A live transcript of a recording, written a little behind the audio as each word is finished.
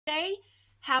Day.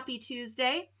 Happy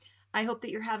Tuesday. I hope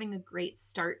that you're having a great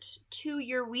start to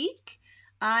your week.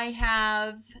 I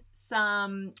have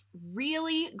some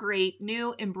really great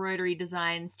new embroidery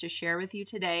designs to share with you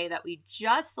today that we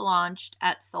just launched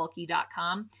at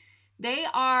sulky.com. They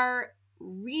are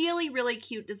really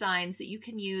cute designs that you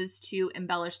can use to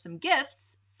embellish some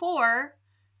gifts for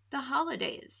the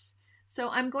holidays. So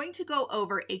I'm going to go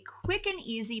over a quick and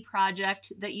easy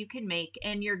project that you can make,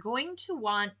 and you're going to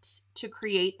want to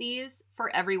create these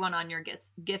for everyone on your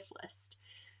gift list.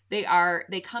 They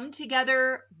come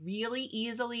together really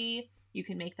easily. You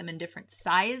can make them in different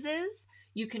sizes.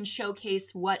 You can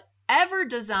showcase whatever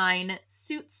design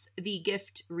suits the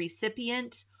gift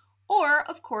recipient, or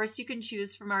of course you can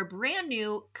choose from our brand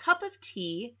new Cup of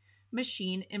Tea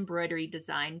machine embroidery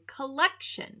design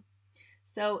collection.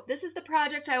 So this is the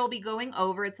project I will be going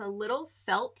over. It's a little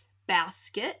felt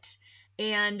basket,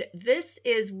 and this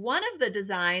is one of the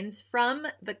designs from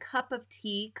the Cup of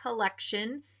Tea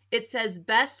collection. It says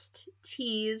Best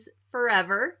Teas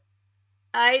Forever.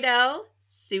 I know,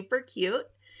 super cute.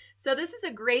 So this is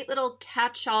a great little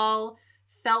catch-all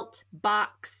felt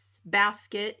box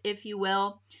basket, if you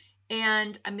will.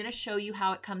 And I'm going to show you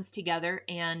how it comes together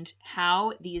and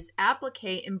how these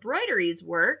applique embroideries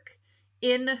work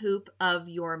in the hoop of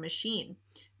your machine.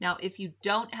 Now, if you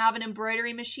don't have an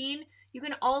embroidery machine, you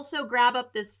can also grab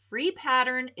up this free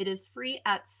pattern. It is free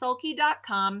at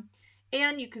sulky.com,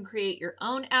 and you can create your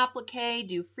own applique,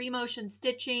 do free motion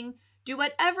stitching, do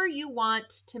whatever you want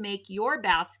to make your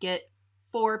basket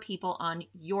for people on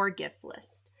your gift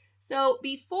list. So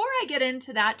before I get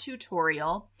into that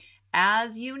tutorial,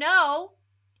 as you know,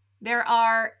 there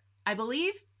are, I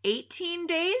believe, 18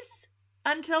 days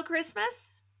until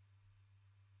Christmas.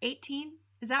 18,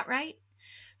 is that right?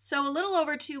 So a little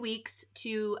over 2 weeks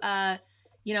to,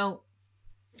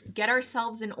 get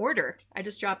ourselves in order. I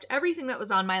just dropped everything that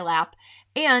was on my lap.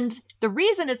 And the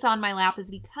reason it's on my lap is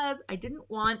because I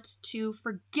didn't want to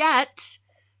forget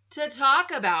to talk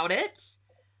about it.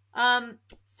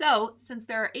 So since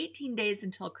there are 18 days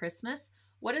until Christmas,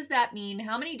 what does that mean?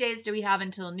 How many days do we have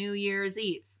until New Year's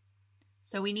Eve?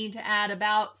 So we need to add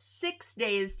about 6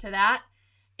 days to that.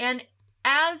 And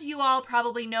as you all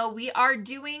probably know, we are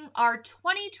doing our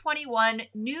 2021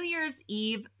 New Year's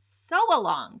Eve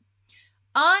sew-along.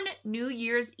 On New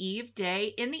Year's Eve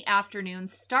day in the afternoon,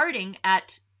 starting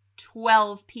at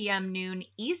 12 p.m. noon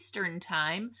Eastern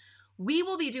Time, we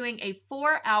will be doing a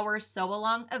 4-hour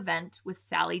sew-along event with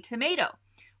Sally Tomato.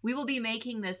 We will be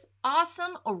making this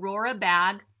awesome Aurora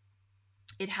bag.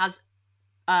 It has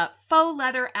faux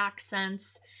leather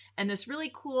accents and this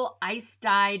really cool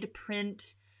ice-dyed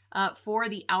print for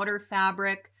the outer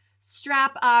fabric,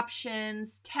 strap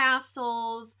options,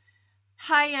 tassels,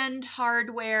 high-end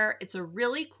hardware. It's a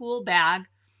really cool bag,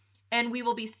 and we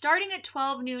will be starting at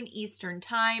 12 noon Eastern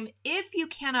Time. If you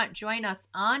cannot join us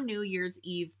on New Year's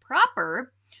Eve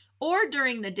proper or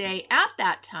during the day at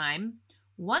that time,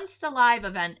 once the live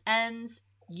event ends,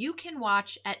 you can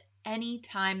watch at any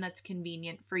time that's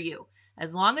convenient for you.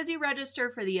 As long as you register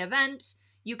for the event,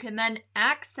 you can then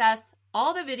access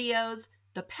all the videos,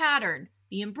 the pattern,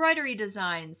 the embroidery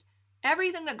designs,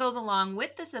 everything that goes along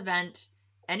with this event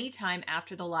anytime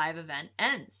after the live event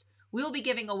ends. We'll be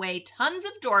giving away tons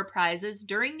of door prizes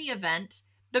during the event.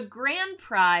 The grand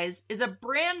prize is a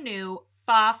brand new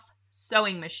Pfaff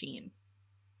sewing machine.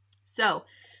 So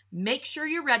make sure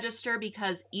you register,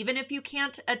 because even if you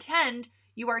can't attend,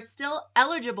 you are still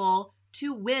eligible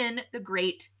to win the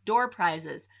great door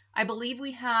prizes. I believe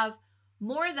we have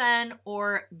more than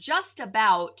or just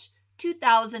about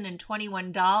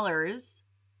 $2,021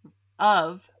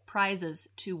 of prizes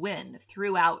to win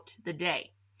throughout the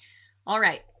day. All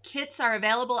right, kits are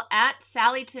available at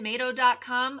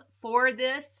sallytomato.com for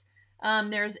this.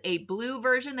 There's a blue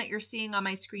version that you're seeing on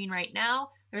my screen right now.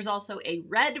 There's also a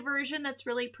red version that's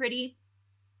really pretty.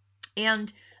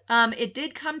 And it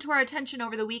did come to our attention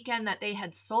over the weekend that they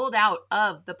had sold out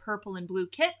of the purple and blue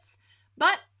kits,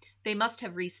 but they must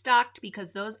have restocked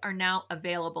because those are now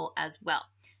available as well.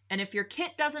 And if your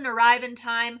kit doesn't arrive in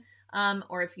time,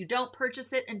 or if you don't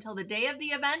purchase it until the day of the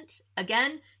event,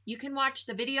 again, you can watch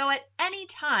the video at any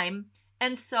time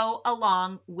and sew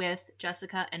along with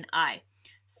Jessica and I.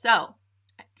 So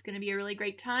it's going to be a really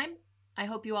great time. I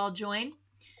hope you all join.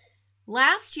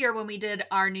 Last year when we did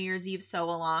our New Year's Eve sew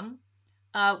along,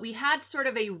 we had sort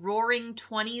of a roaring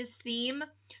 20s theme.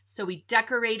 So we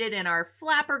decorated in our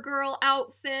flapper girl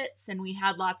outfits, and we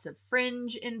had lots of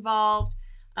fringe involved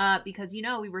because,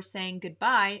 we were saying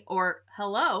goodbye or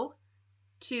hello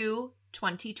to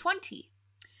 2020.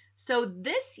 So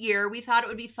this year we thought it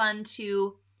would be fun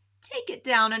to take it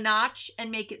down a notch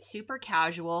and make it super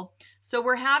casual. So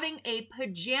we're having a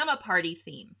pajama party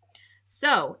theme.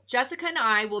 So Jessica and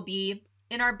I will be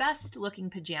in our best looking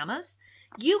pajamas.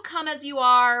 You come as you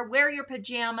are, wear your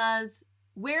pajamas,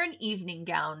 wear an evening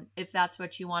gown if that's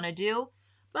what you want to do.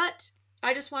 But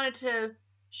I just wanted to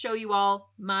show you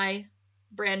all my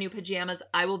brand new pajamas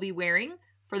I will be wearing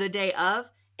for the day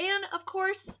of. And of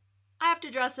course, I have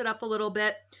to dress it up a little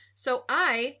bit. So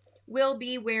I will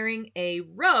be wearing a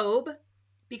robe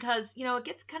because, you know, it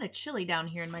gets kind of chilly down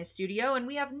here in my studio and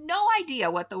we have no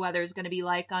idea what the weather is going to be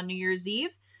like on New Year's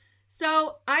Eve.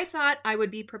 So I thought I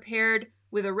would be prepared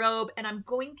with a robe, and I'm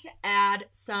going to add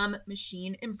some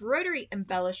machine embroidery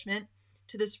embellishment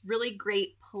to this really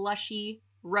great plushy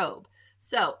robe.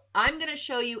 So I'm going to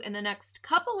show you in the next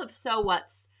couple of So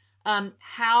What's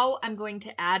how I'm going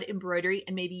to add embroidery,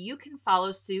 and maybe you can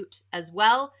follow suit as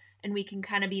well, and we can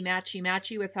kind of be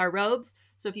matchy-matchy with our robes.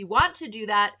 So if you want to do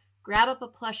that, grab up a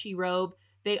plushy robe.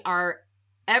 They are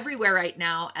everywhere right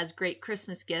now as great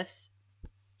Christmas gifts.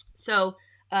 So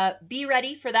be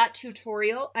ready for that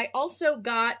tutorial. I also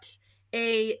got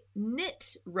a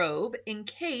knit robe in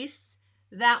case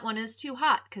that one is too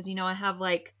hot, because, you know, I have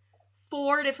like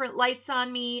 4 different lights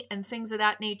on me and things of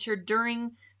that nature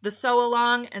during the sew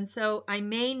along. And so I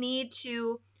may need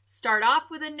to start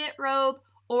off with a knit robe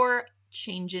or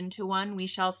change into one. We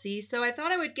shall see. So I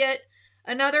thought I would get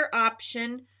another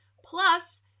option.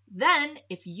 Plus, then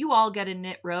if you all get a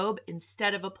knit robe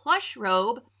instead of a plush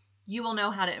robe, you will know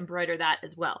how to embroider that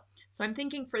as well. So I'm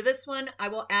thinking for this one, I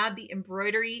will add the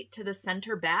embroidery to the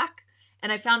center back.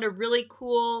 And I found a really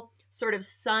cool sort of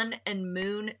sun and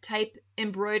moon type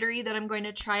embroidery that I'm going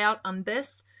to try out on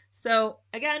this. So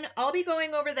again, I'll be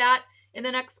going over that in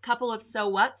the next couple of So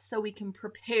What's so we can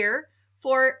prepare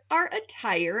for our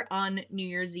attire on New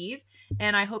Year's Eve.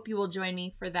 And I hope you will join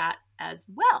me for that as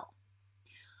well.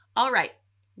 All right,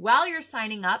 while you're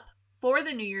signing up for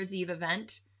the New Year's Eve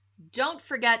event, don't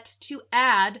forget to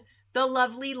add the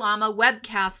Lovely Llama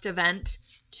webcast event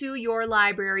to your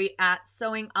library at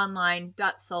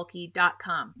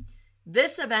sewingonline.sulky.com.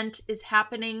 This event is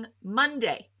happening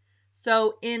Monday.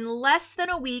 So in less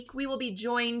than a week, we will be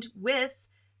joined with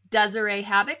Desiree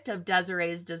Habicht of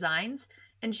Desiree's Designs,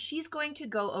 and she's going to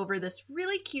go over this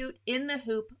really cute in the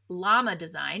hoop llama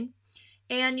design.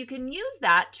 And you can use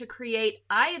that to create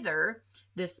either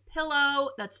this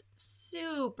pillow that's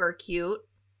super cute.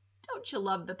 Don't you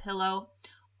love the pillow?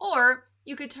 Or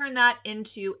you could turn that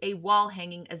into a wall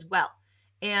hanging as well.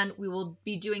 And we will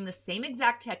be doing the same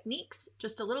exact techniques,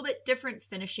 just a little bit different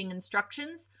finishing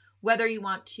instructions, whether you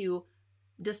want to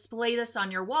display this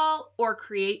on your wall or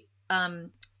create,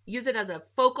 use it as a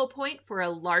focal point for a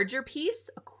larger piece,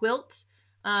 a quilt,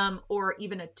 or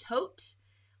even a tote,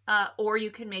 or you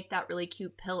can make that really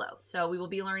cute pillow. So we will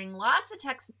be learning lots of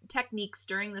techniques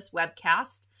during this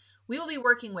webcast. We will be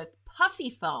working with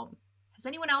puffy foam. Has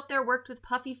anyone out there worked with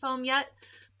puffy foam yet?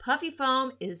 Puffy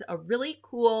foam is a really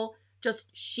cool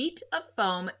just sheet of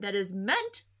foam that is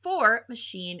meant for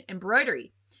machine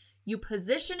embroidery. You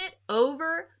position it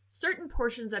over certain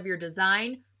portions of your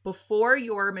design before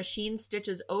your machine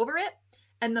stitches over it,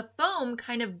 and the foam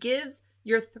kind of gives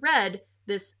your thread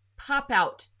this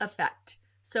pop-out effect.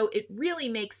 So it really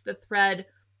makes the thread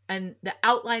and the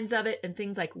outlines of it and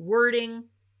things like wording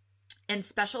and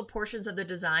special portions of the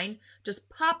design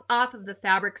just pop off of the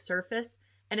fabric surface.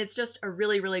 And it's just a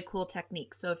really, really cool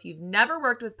technique. So if you've never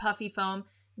worked with puffy foam,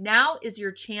 now is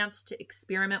your chance to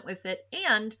experiment with it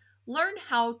and learn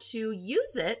how to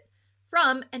use it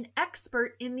from an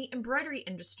expert in the embroidery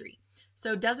industry.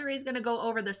 So Desiree is going to go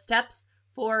over the steps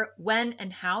for when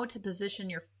and how to position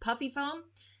your puffy foam,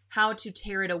 how to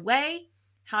tear it away,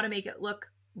 how to make it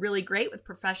look really great with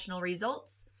professional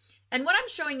results. And what I'm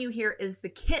showing you here is the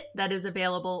kit that is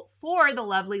available for the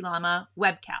Lovely Llama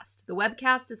webcast. The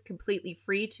webcast is completely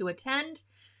free to attend.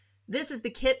 This is the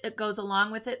kit that goes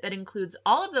along with it that includes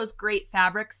all of those great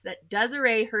fabrics that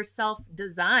Desiree herself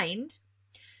designed.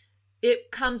 It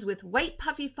comes with white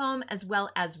puffy foam as well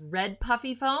as red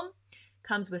puffy foam.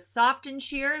 Comes with soft and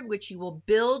sheer, which you will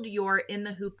build your in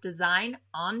the hoop design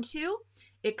onto.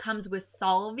 It comes with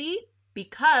Solvy,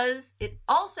 because it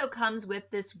also comes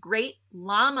with this great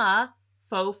llama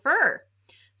faux fur.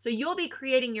 So you'll be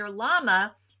creating your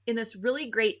llama in this really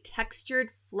great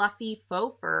textured, fluffy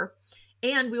faux fur,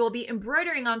 and we will be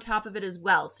embroidering on top of it as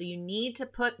well. So you need to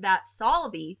put that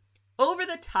Solvy over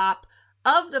the top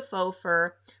of the faux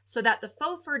fur so that the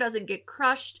faux fur doesn't get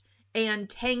crushed and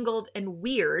tangled and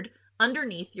weird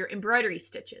underneath your embroidery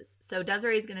stitches. So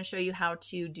Desiree is going to show you how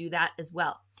to do that as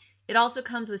well. It also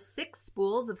comes with 6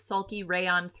 spools of sulky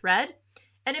rayon thread,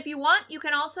 And if you want, you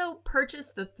can also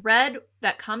purchase the thread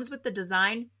that comes with the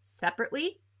design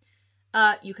separately.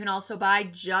 You can also buy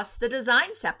just the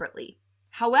design separately.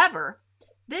 However,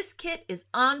 this kit is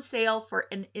on sale for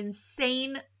an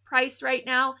insane price right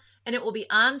now, and it will be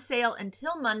on sale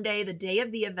until Monday, the day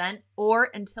of the event, or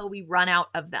until we run out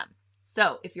of them.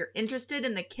 So if you're interested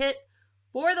in the kit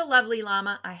for the lovely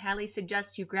llama, I highly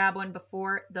suggest you grab one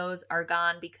before those are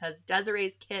gone, because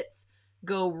Desiree's kits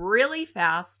go really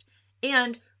fast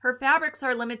and her fabrics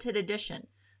are limited edition.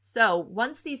 So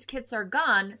once these kits are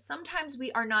gone, sometimes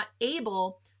we are not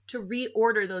able to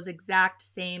reorder those exact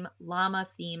same llama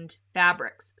themed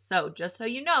fabrics. So just so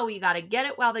you know, you got to get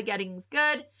it while the getting's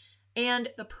good, and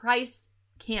the price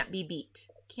can't be beat,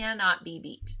 cannot be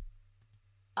beat.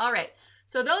 All right.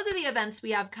 So those are the events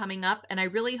we have coming up, and I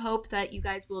really hope that you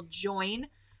guys will join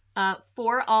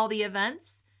for all the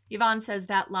events. Yvonne says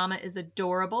that llama is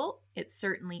adorable. It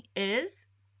certainly is.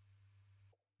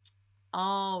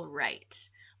 All right.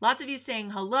 Lots of you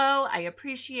saying hello. I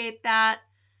appreciate that.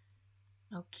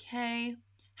 Okay.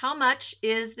 How much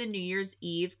is the New Year's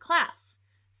Eve class?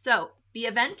 So the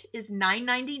event is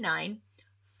 $9.99.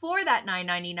 For that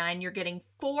 $9.99, you're getting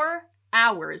 4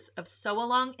 hours of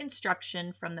sew-along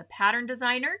instruction from the pattern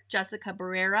designer, Jessica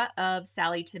Barrera of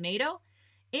Sally Tomato,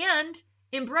 and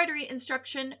embroidery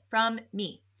instruction from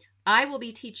me. I will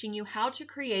be teaching you how to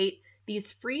create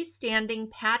these freestanding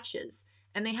patches,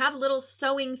 and they have little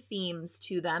sewing themes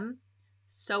to them.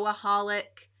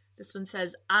 Sewaholic. This one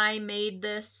says, I made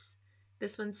this.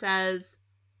 This one says,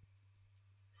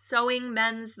 Sewing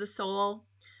Mends the Soul.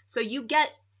 So you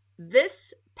get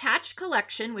this patch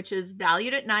collection, which is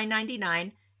valued at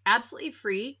 $9.99, absolutely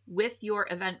free with your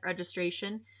event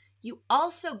registration. You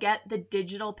also get the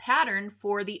digital pattern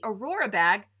for the Aurora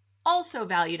bag, also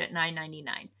valued at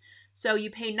 $9.99. So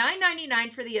you pay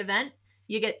 $9.99 for the event.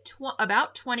 You get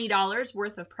about $20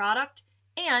 worth of product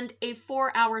and a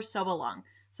 4-hour sew-along.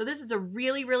 So this is a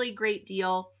really, really great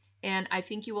deal, and I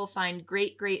think you will find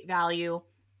great, great value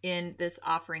in this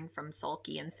offering from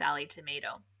Sulky and Sally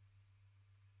Tomato.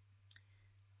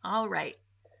 All right.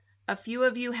 A few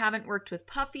of you haven't worked with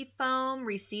puffy foam,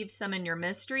 received some in your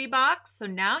mystery box, so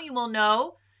now you will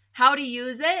know how to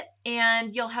use it,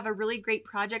 and you'll have a really great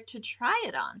project to try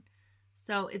it on.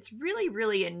 So it's really,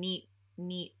 really a neat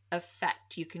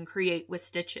effect you can create with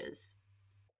stitches.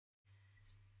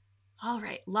 All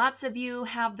right, lots of you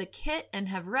have the kit and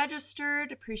have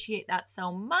registered. Appreciate that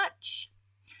so much.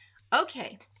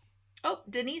 Okay. Oh,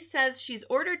 Denise says she's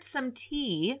ordered some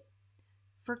tea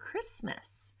for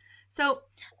Christmas. So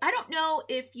I don't know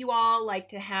if you all like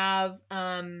to have,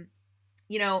 I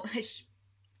don't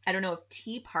know if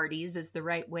tea parties is the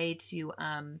right way to,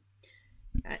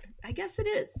 I guess it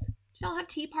is. Do y'all have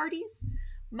tea parties?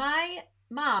 My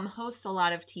mom hosts a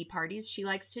lot of tea parties. She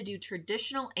likes to do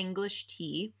traditional English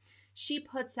tea. She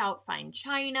puts out fine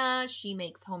china. She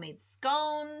makes homemade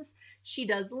scones. She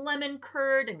does lemon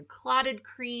curd and clotted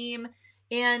cream.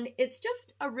 And it's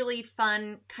just a really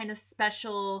fun kind of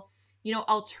special,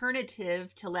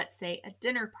 alternative to, let's say, a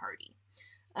dinner party.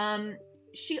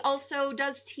 She also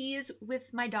does teas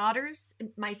with my daughters.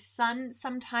 My son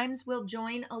sometimes will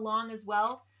join along as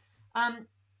well. And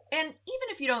even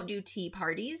if you don't do tea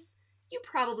parties, you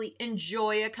probably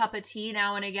enjoy a cup of tea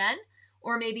now and again.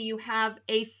 Or maybe you have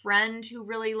a friend who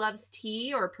really loves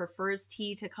tea or prefers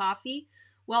tea to coffee.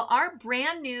 Well, our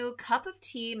brand new cup of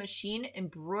tea machine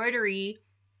embroidery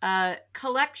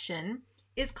collection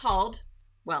is called,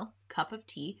 Cup of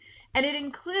Tea. And it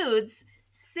includes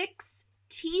 6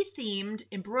 tea-themed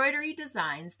embroidery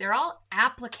designs. They're all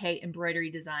applique embroidery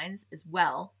designs as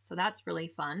well. So that's really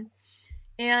fun.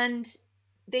 And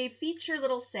they feature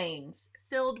little sayings,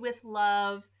 filled with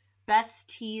love, best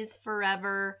teas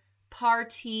forever,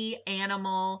 party,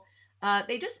 animal.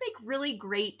 They just make really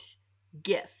great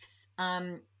gifts,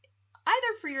 either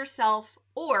for yourself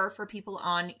or for people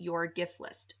on your gift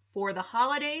list. For the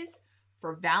holidays,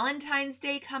 for Valentine's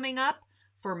Day coming up,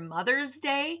 for Mother's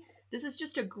Day. This is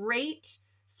just a great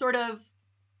sort of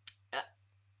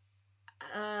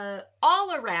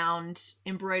all-around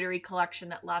embroidery collection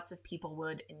that lots of people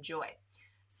would enjoy.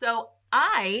 So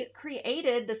I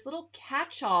created this little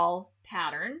catch-all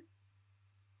pattern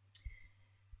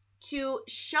to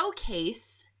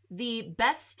showcase the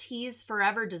Best Teas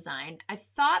Forever design. I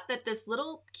thought that this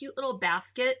cute little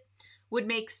basket would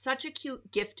make such a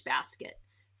cute gift basket.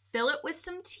 Fill it with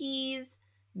some teas,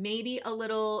 maybe a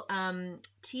little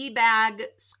tea bag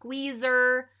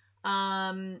squeezer,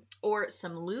 or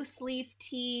some loose leaf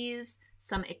teas,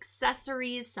 some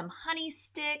accessories, some honey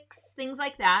sticks, things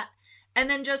like that. And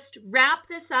then just wrap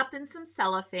this up in some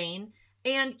cellophane,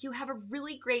 and you have a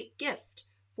really great gift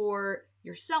for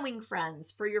your sewing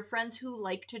friends, for your friends who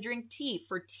like to drink tea,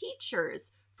 for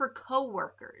teachers, for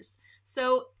coworkers.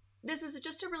 So this is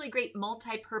just a really great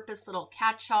multi-purpose little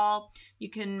catch-all. You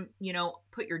can,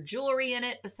 put your jewelry in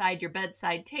it beside your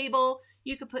bedside table.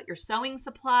 You could put your sewing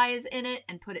supplies in it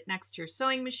and put it next to your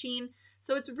sewing machine.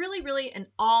 So it's really, really an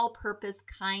all-purpose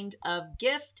kind of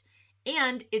gift,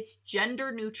 and it's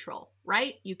gender neutral,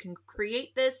 right? You can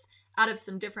create this out of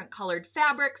some different colored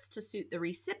fabrics to suit the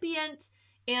recipient.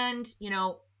 And,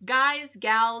 guys,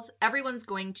 gals, everyone's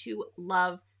going to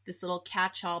love this little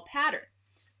catch-all pattern.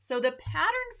 So the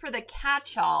pattern for the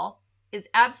catch-all is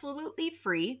absolutely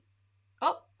free.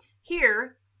 Oh,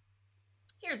 here's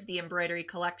the embroidery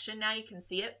collection. Now you can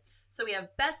see it. So we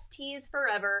have Best Tees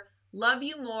Forever, Love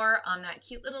You More on that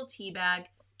cute little tea bag,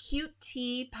 Cute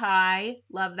Tea Pie,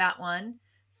 love that one,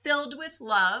 Filled with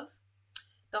Love.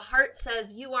 The heart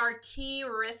says, You Are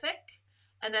Tea-rific.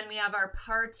 And then we have our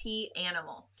party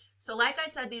animal. So like I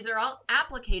said, these are all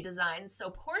applique designs.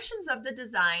 So portions of the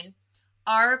design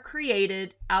are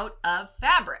created out of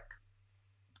fabric.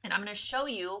 And I'm going to show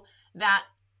you that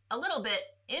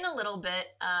in a little bit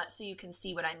so you can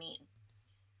see what I mean.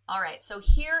 All right, so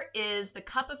here is the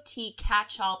cup of tea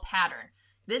catch-all pattern.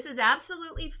 This is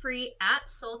absolutely free at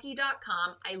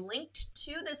sulky.com. I linked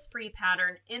to this free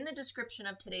pattern in the description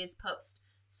of today's post.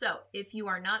 So if you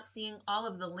are not seeing all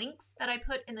of the links that I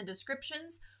put in the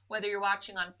descriptions, whether you're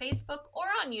watching on Facebook or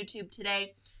on YouTube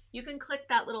today, you can click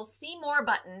that little See More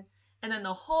button, and then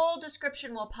the whole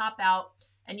description will pop out,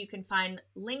 and you can find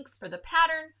links for the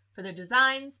pattern, for the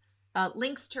designs,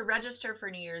 links to register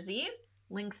for New Year's Eve,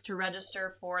 links to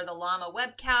register for the Llama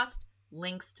webcast,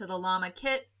 links to the Llama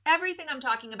kit. Everything I'm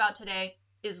talking about today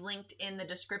is linked in the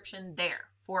description there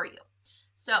for you.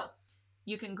 So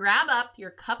you can grab up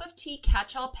your cup of tea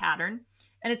catch-all pattern,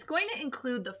 and it's going to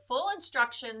include the full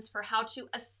instructions for how to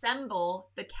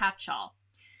assemble the catch-all.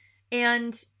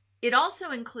 And it also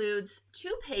includes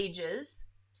 2 pages,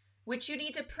 which you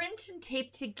need to print and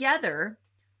tape together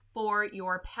for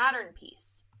your pattern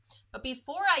piece. But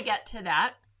before I get to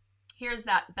that, here's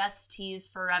that Best Tees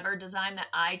Forever design that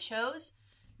I chose.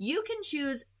 You can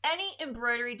choose any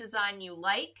embroidery design you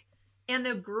like. And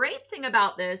the great thing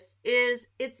about this is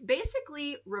it's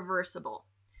basically reversible.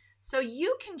 So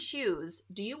you can choose,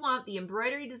 do you want the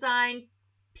embroidery design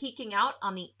peeking out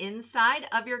on the inside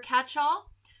of your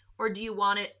catch-all? Or do you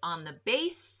want it on the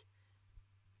base?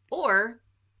 Or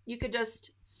you could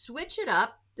just switch it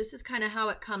up. This is kind of how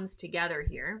it comes together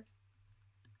here.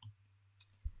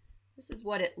 This is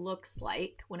what it looks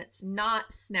like when it's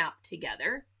not snapped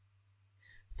together.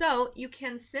 So you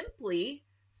can simply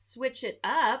switch it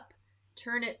up,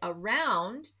 turn it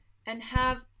around, and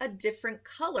have a different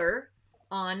color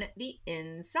on the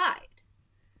inside.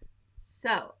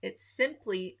 So it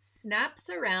simply snaps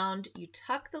around, you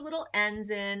tuck the little ends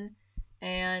in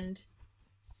and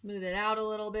smooth it out a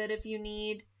little bit if you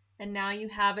need, and now you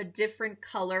have a different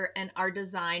color and our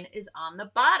design is on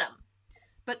the bottom.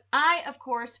 But I, of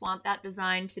course, want that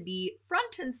design to be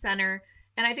front and center,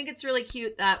 and I think it's really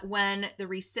cute that when the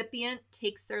recipient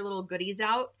takes their little goodies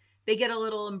out, they get a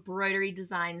little embroidery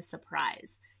design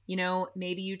surprise.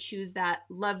 Maybe you choose that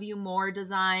Love You More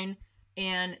design,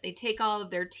 and they take all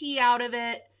of their tea out of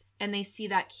it and they see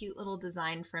that cute little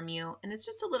design from you. And it's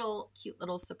just a little cute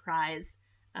little surprise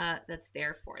that's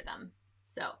there for them.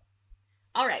 So,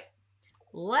 all right,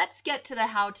 let's get to the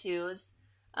how-tos.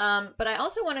 But I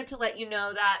also wanted to let you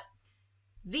know that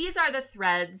these are the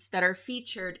threads that are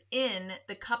featured in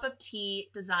the Cup of Tea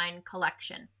design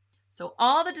collection. So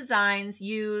all the designs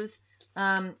use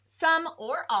some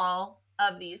or all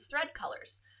of these thread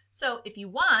colors. So if you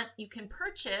want, you can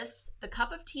purchase the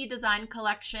Cup of Tea design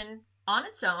collection on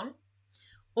its own,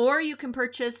 or you can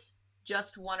purchase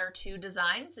just 1 or 2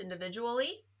 designs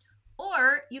individually,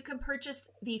 or you can purchase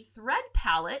the thread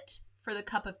palette for the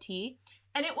Cup of Tea,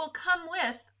 and it will come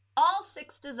with all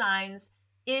 6 designs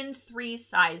in 3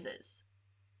 sizes.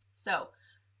 So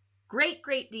great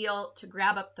deal to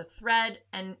grab up the thread,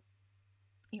 and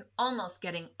you're almost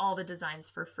getting all the designs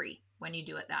for free when you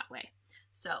do it that way.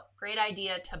 So great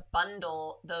idea to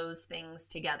bundle those things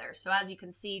together. So as you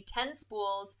can see, 10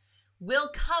 spools will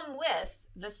come with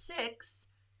the 6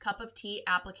 Cup of Tea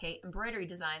applique embroidery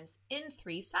designs in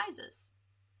 3 sizes.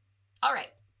 All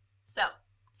right, so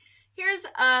here's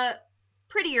a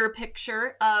prettier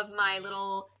picture of my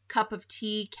little Cup of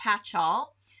Tea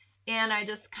catch-all. And I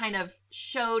just kind of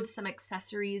showed some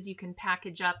accessories you can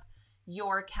package up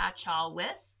your catch-all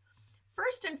with.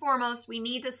 First and foremost, we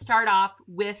need to start off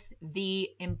with the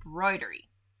embroidery.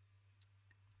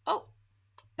 Oh,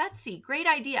 Betsy, great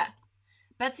idea.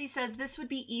 Betsy says this would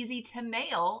be easy to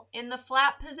mail in the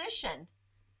flat position.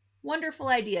 Wonderful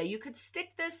idea. You could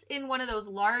stick this in one of those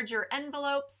larger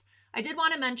envelopes. I did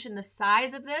want to mention the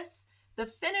size of this. The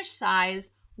finished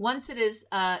size, once it is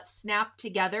snapped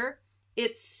together,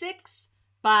 it's 6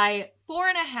 by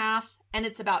 4.5, and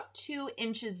it's about 2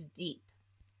 inches deep.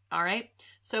 All right.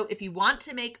 So if you want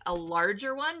to make a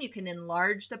larger one, you can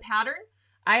enlarge the pattern.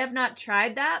 I have not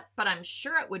tried that, but I'm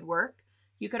sure it would work.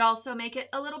 You could also make it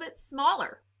a little bit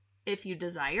smaller if you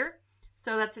desire.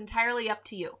 So that's entirely up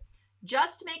to you.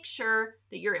 Just make sure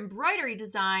that your embroidery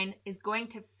design is going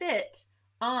to fit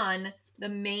on the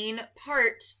main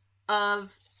part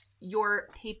of your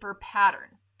paper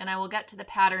pattern. And I will get to the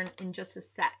pattern in just a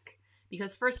sec,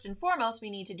 because first and foremost, we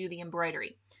need to do the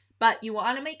embroidery. But you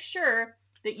want to make sure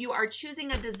that you are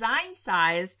choosing a design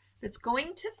size that's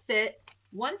going to fit.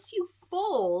 Once you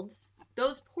fold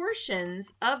those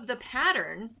portions of the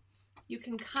pattern, you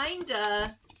can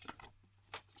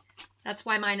that's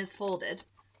why mine is folded.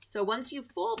 So once you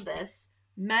fold this,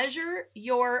 measure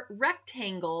your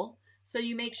rectangle so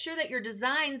you make sure that your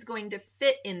design's going to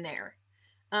fit in there.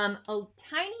 A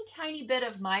tiny bit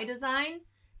of my design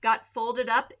got folded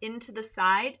up into the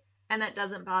side, and that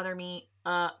doesn't bother me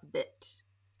a bit.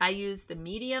 I used the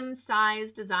medium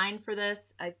size design for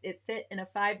this. It fit in a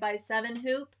 5x7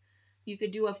 hoop. You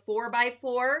could do a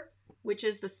 4x4, which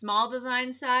is the small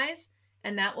design size,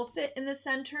 and that will fit in the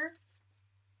center.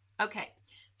 Okay,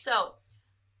 so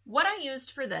what I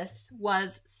used for this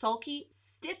was Sulky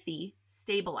Stiffy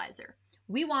Stabilizer.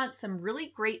 We want some really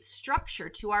great structure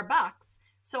to our box,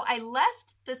 so I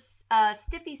left this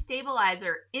Stiffy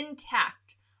Stabilizer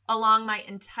intact along my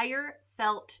entire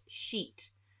felt sheet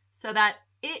so that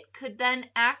it could then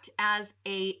act as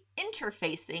a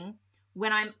interfacing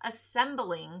when I'm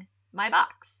assembling my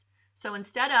box. So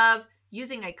instead of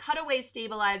using a cutaway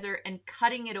stabilizer and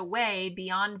cutting it away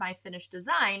beyond my finished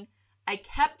design, I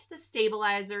kept the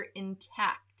stabilizer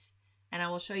intact. And I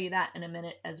will show you that in a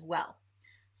minute as well.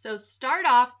 So start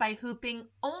off by hooping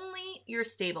only your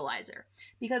stabilizer,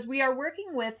 because we are working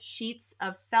with sheets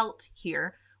of felt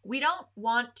here. We don't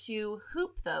want to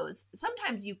hoop those.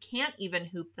 Sometimes you can't even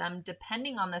hoop them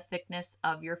depending on the thickness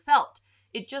of your felt.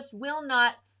 It just will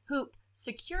not hoop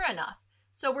secure enough.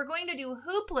 So we're going to do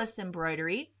hoopless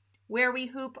embroidery, where we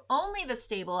hoop only the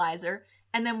stabilizer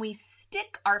and then we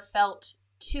stick our felt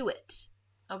to it.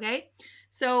 Okay?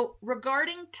 So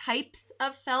regarding types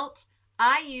of felt,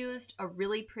 I used a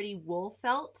really pretty wool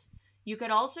felt. You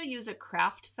could also use a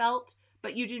craft felt,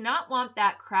 but you do not want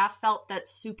that craft felt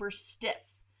that's super stiff.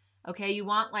 Okay, you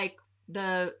want like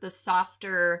the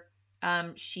softer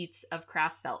sheets of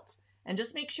craft felt. And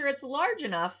just make sure it's large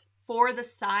enough for the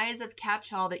size of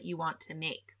catch-all that you want to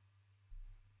make.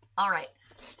 All right,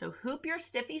 so hoop your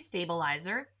Stiffy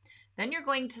Stabilizer. Then you're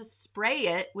going to spray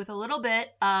it with a little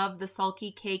bit of the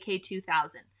Sulky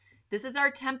KK2000. This is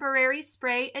our temporary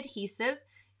spray adhesive.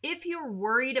 If you're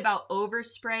worried about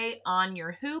overspray on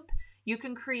your hoop, you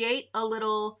can create a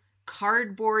little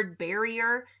cardboard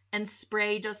barrier and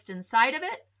spray just inside of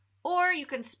it, or you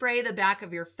can spray the back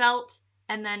of your felt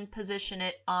and then position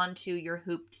it onto your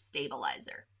hooped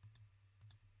stabilizer.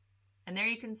 And there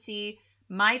you can see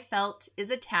my felt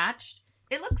is attached.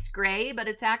 It looks gray, but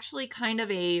it's actually kind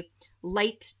of a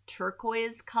light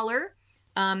turquoise color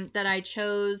that I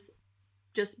chose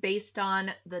just based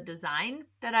on the design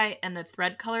and the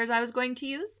thread colors I was going to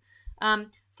use.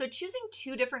 So choosing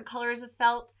 2 different colors of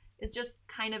felt is just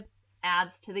kind of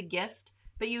adds to the gift,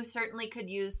 but you certainly could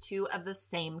use 2 of the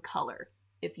same color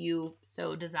if you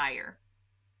so desire.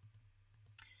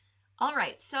 All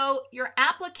right, so your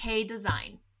applique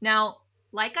design. Now,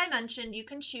 like I mentioned, you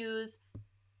can choose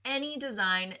any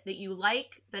design that you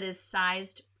like that is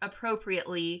sized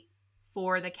appropriately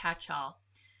for the catch-all.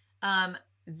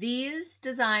 These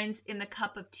designs in the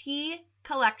Cup of Tea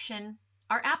collection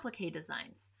are applique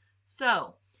designs.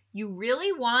 So you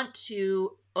really want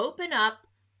to open up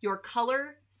your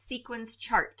color sequence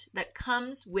chart that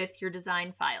comes with your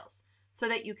design files so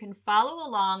that you can follow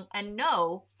along and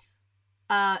know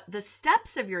the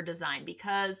steps of your design,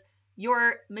 because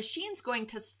your machine's going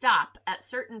to stop at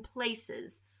certain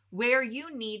places where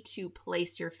you need to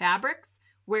place your fabrics,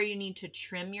 where you need to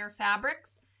trim your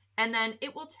fabrics, and then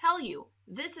it will tell you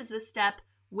this is the step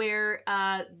where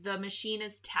the machine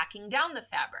is tacking down the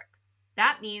fabric.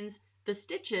 That means the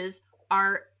stitches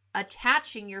are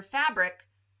attaching your fabric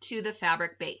to the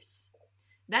fabric base.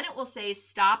 Then it will say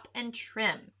stop and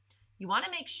trim. You want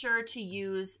to make sure to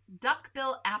use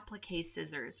duckbill applique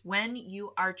scissors when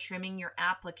you are trimming your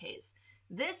appliques.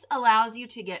 This allows you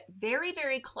to get very,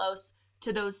 very close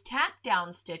to those tack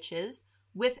down stitches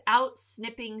without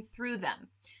snipping through them,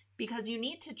 because you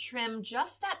need to trim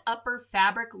just that upper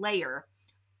fabric layer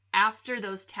after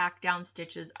those tack down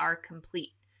stitches are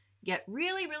complete. Get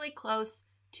really, really close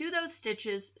to those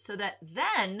stitches so that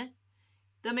then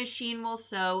the machine will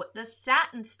sew the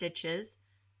satin stitches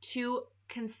to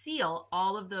conceal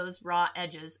all of those raw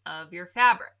edges of your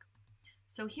fabric.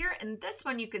 So here in this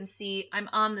one, you can see I'm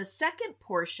on the second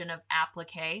portion of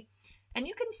applique, and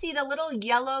you can see the little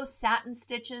yellow satin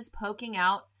stitches poking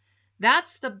out.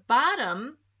 That's the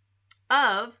bottom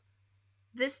of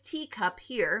this teacup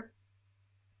here.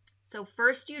 So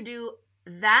first you do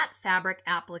that fabric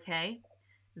applique,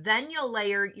 then you'll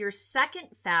layer your second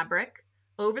fabric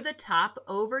over the top,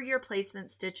 over your placement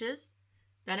stitches,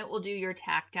 then it will do your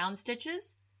tack down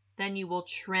stitches, then you will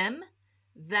trim,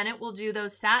 then it will do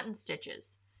those satin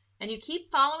stitches. And you keep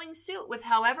following suit with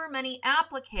however many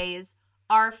appliques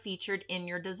are featured in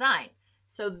your design.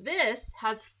 So this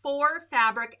has 4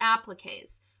 fabric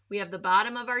appliques. We have the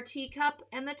bottom of our teacup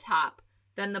and the top,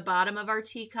 then the bottom of our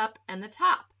teacup and the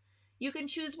top. You can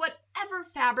choose whatever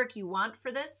fabric you want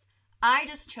for this. I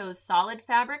just chose solid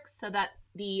fabrics so that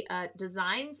the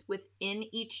designs within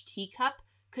each teacup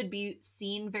could be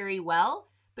seen very well,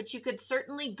 but you could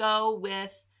certainly go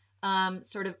with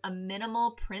sort of a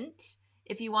minimal print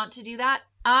if you want to do that.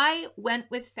 I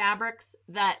went with fabrics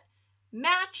that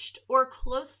matched or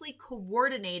closely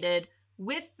coordinated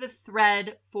with the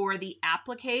thread for the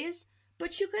appliques,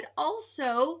 but you could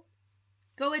also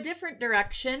go a different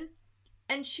direction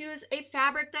and choose a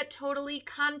fabric that totally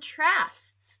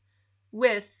contrasts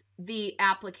with the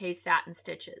applique satin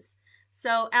stitches.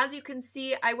 So as you can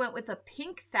see, I went with a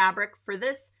pink fabric for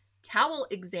this towel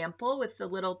example with the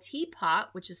little teapot,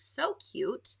 which is so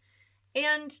cute.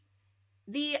 And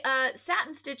the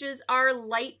satin stitches are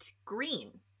light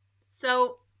green.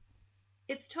 So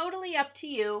it's totally up to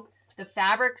you, the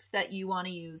fabrics that you want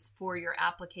to use for your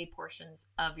applique portions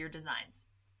of your designs,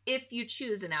 if you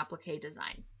choose an applique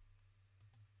design.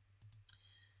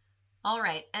 All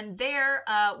right, and there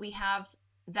we have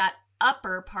that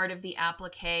upper part of the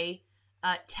applique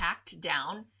tacked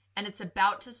down, and it's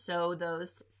about to sew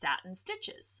those satin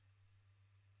stitches.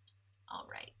 All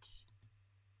right.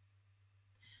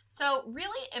 So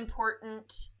really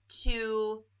important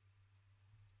to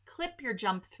clip your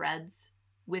jump threads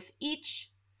with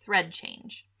each thread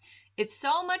change. It's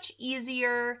so much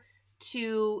easier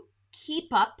to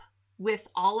keep up with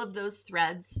all of those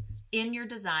threads in your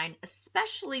design,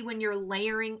 especially when you're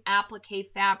layering applique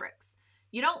fabrics.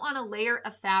 You don't want to layer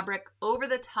a fabric over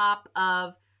the top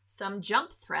of some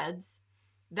jump threads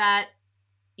that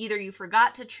either you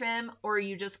forgot to trim or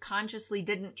you just consciously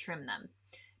didn't trim them.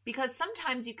 Because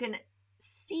sometimes you can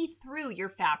see through your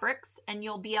fabrics and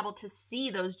you'll be able to see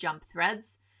those jump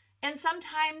threads. And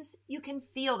sometimes you can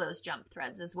feel those jump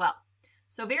threads as well.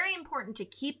 So very important to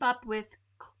keep up with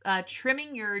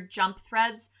trimming your jump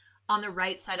threads on the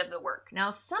right side of the work. Now,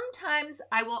 sometimes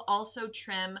I will also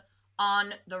trim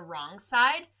on the wrong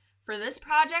side. For this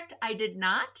project, I did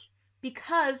not,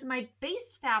 because my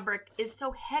base fabric is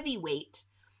so heavyweight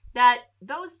that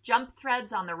those jump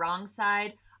threads on the wrong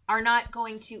side are not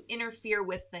going to interfere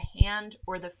with the hand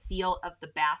or the feel of the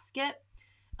basket.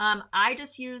 I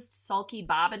just used sulky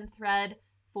bobbin thread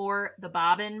for the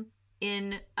bobbin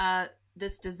in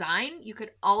this design. You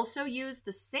could also use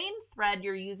the same thread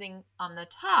you're using on the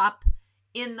top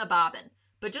in the bobbin.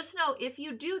 But just know, if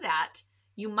you do that,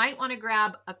 you might want to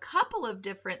grab a couple of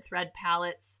different thread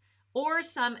palettes or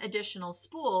some additional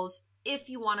spools if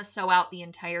you want to sew out the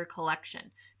entire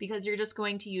collection, because you're just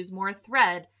going to use more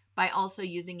thread by also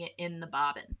using it in the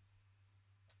bobbin.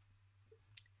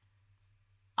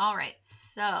 All right,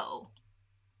 so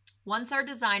once our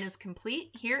design is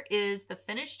complete, here is the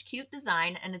finished cute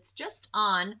design, and it's just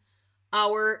on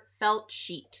our felt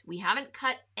sheet. We haven't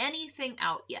cut anything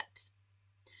out yet.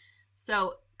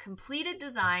 So completed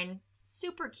design,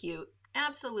 super cute,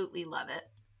 absolutely love it.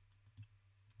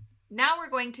 Now we're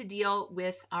going to deal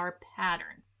with our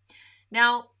pattern.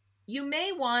 Now, you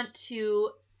may want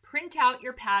to print out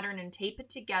your pattern and tape it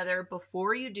together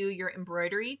before you do your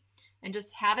embroidery and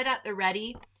just have it at the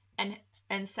ready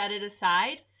and set it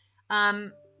aside.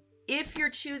 If you're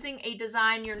choosing a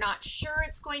design you're not sure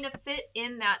it's going to fit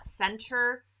in that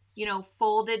center,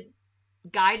 folded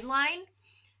guideline,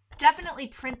 definitely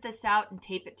print this out and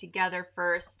tape it together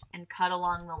first and cut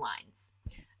along the lines.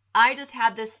 I just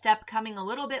had this step coming a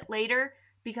little bit later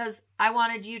because I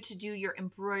wanted you to do your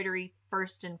embroidery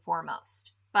first and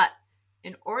foremost. But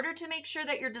in order to make sure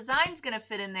that your design's going to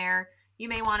fit in there, you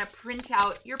may want to print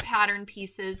out your pattern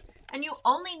pieces, and you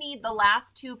only need the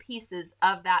last 2 pieces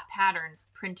of that pattern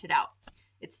printed out.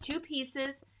 It's 2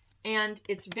 pieces, and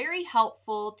it's very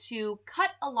helpful to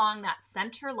cut along that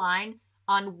center line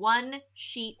on one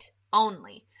sheet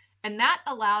only. And that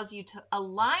allows you to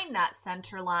align that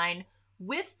center line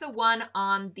with the one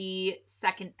on the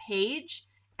second page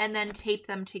and then tape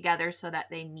them together so that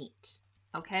they meet,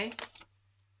 okay?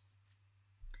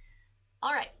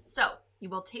 All right, so you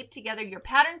will tape together your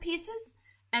pattern pieces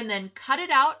and then cut it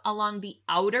out along the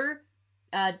outer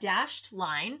dashed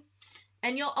line.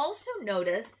 And you'll also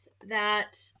notice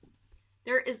that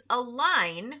there is a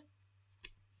line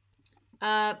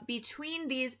between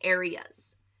these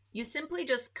areas. You simply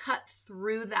just cut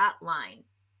through that line.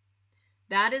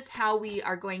 That is how we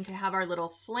are going to have our little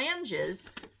flanges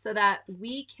so that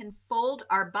we can fold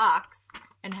our box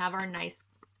and have our nice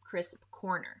crisp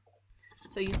corner.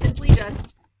 So you simply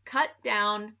just cut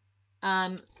down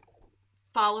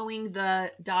following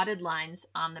the dotted lines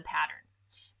on the pattern.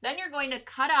 Then you're going to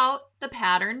cut out the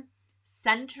pattern,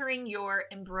 centering your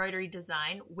embroidery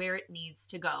design where it needs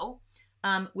to go,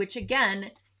 which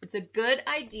again, it's a good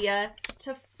idea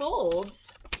to fold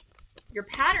your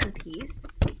pattern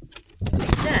piece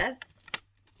like this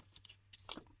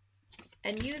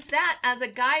and use that as a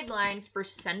guideline for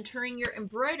centering your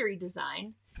embroidery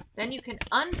design. Then you can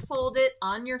unfold it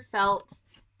on your felt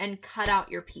and cut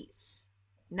out your piece.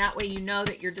 And that way you know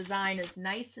that your design is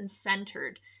nice and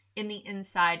centered in the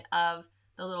inside of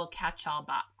the little catch-all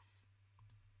box.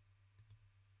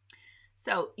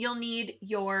 So you'll need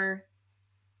your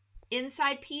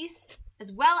inside piece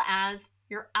as well as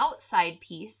your outside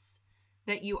piece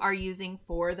that you are using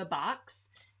for the box,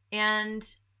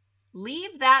 and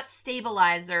leave that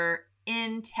stabilizer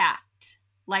intact.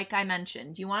 Like I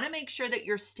mentioned, you want to make sure that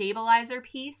your stabilizer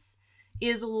piece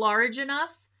is large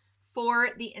enough for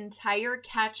the entire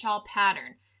catch-all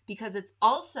pattern, because it's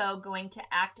also going to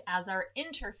act as our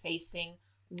interfacing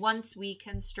once we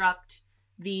construct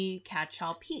the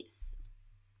catch-all piece.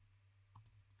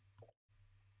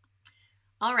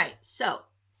 All right, so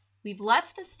we've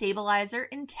left the stabilizer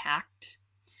intact.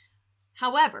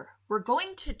 However, we're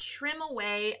going to trim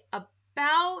away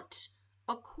about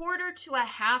 1/4 to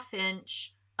 1/2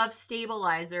 inch of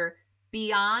stabilizer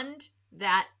beyond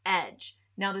that edge.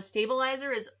 Now the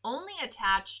stabilizer is only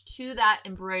attached to that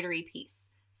embroidery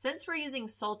piece. Since we're using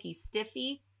Sulky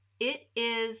Stiffy, it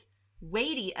is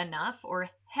weighty enough or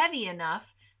heavy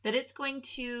enough that it's going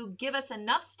to give us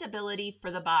enough stability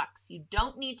for the box. You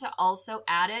don't need to also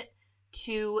add it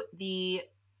to the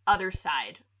other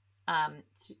side,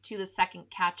 to the second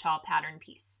catch-all pattern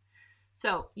piece.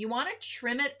 So you want to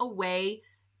trim it away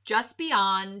just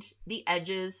beyond the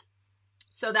edges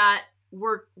so that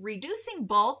we're reducing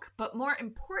bulk, but more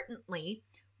importantly,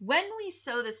 when we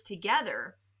sew this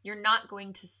together, you're not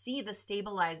going to see the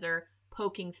stabilizer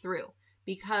poking through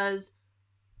because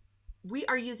we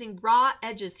are using raw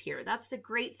edges here. That's the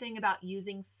great thing about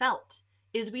using felt,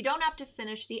 is we don't have to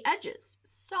finish the edges.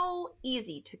 So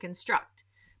easy to construct,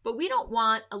 but we don't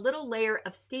want a little layer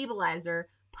of stabilizer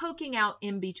poking out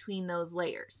in between those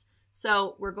layers.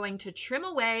 So we're going to trim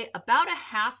away about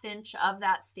 1/2 inch of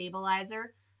that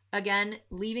stabilizer, again,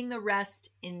 leaving the rest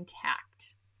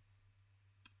intact.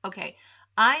 Okay,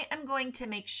 I am going to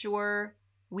make sure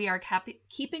we are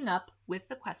keeping up with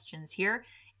the questions here.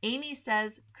 Amy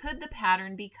says, could the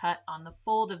pattern be cut on the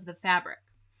fold of the fabric?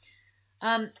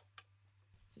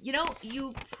 You know,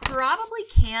 you probably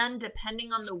can,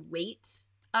 depending on the weight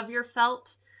of your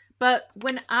felt, but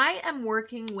when I am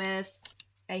working with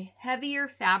a heavier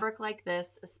fabric like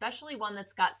this, especially one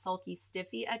that's got Sulky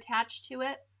Stiffy attached to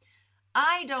it,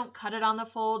 I don't cut it on the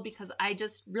fold because I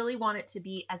just really want it to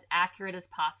be as accurate as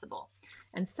possible.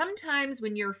 And sometimes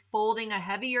when you're folding a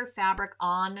heavier fabric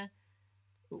on,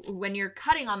 when you're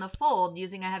cutting on the fold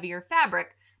using a heavier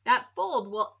fabric, that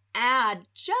fold will add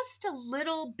just a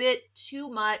little bit too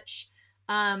much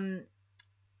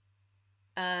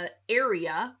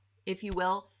area, if you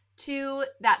will, to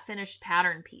that finished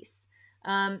pattern piece.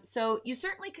 So you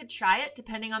certainly could try it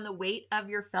depending on the weight of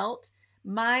your felt.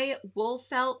 My wool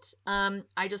felt,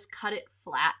 I just cut it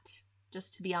flat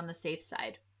just to be on the safe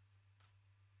side.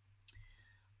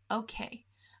 Okay.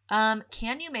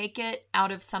 Can you make it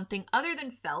out of something other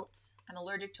than felt? I'm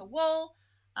allergic to wool,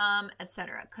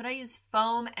 etc. Could I use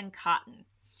foam and cotton?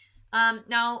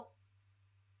 Now,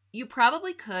 you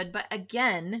probably could, but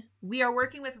again, we are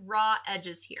working with raw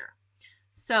edges here.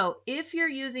 So if you're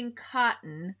using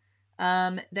cotton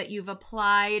that you've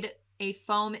applied a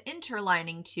foam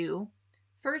interlining to,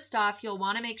 first off, you'll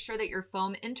want to make sure that your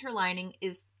foam interlining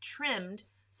is trimmed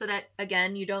so that,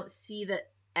 again, you don't see the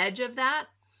edge of that.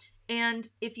 And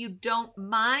if you don't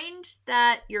mind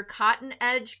that your cotton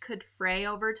edge could fray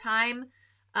over time,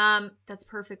 that's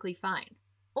perfectly fine.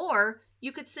 Or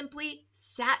you could simply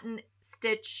satin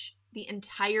stitch the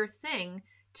entire thing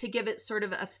to give it sort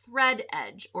of a thread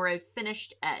edge or a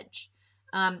finished edge.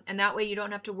 And that way you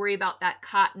don't have to worry about that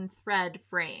cotton thread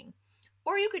fraying.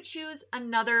 Or you could choose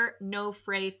another no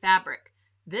fray fabric.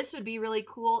 This would be really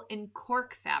cool in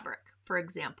cork fabric, for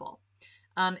example.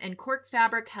 And cork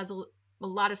fabric has a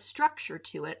lot of structure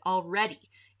to it already.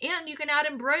 And you can add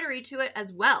embroidery to it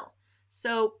as well.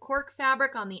 So cork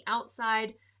fabric on the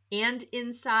outside and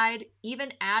inside,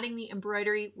 even adding the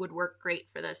embroidery would work great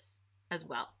for this as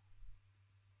well.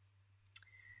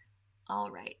 All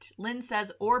right, Lynn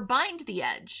says, or bind the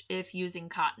edge if using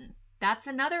cotton. That's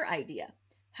another idea.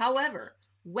 However,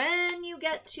 when you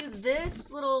get to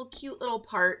this little cute little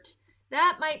part,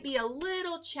 that might be a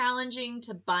little challenging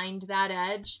to bind that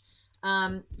edge.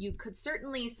 You could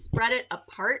certainly spread it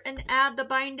apart and add the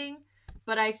binding,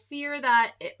 but I fear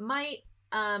that it might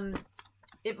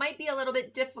be a little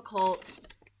bit difficult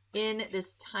in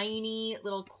this tiny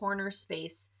little corner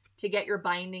space to get your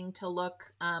binding to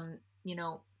look,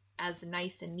 as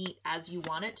nice and neat as you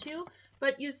want it to,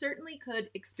 but you certainly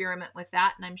could experiment with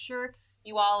that. And I'm sure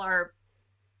you all are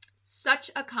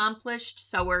such accomplished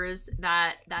sewers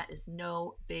that that is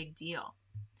no big deal.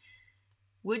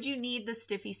 Would you need the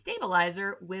Stiffy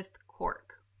Stabilizer with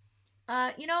cork?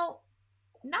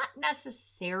 Not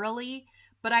necessarily,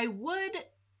 but I would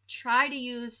try to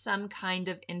use some kind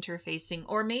of interfacing,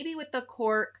 or maybe with the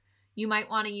cork, you might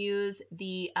want to use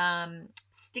the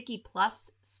Sticky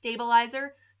Plus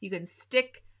stabilizer. You can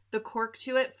stick the cork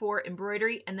to it for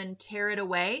embroidery and then tear it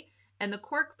away. And the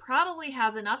cork probably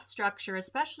has enough structure,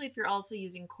 especially if you're also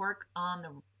using cork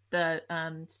on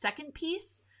the second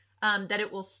piece, that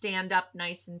it will stand up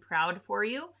nice and proud for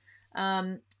you.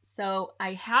 So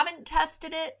I haven't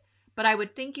tested it, but I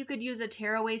would think you could use a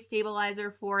tearaway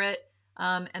stabilizer for it,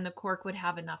 and the cork would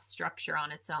have enough structure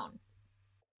on its own.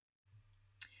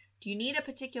 Do you need a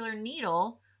particular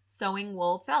needle sewing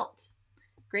wool felt?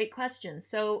 Great question.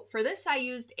 So for this, I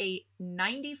used a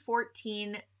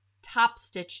 9014 top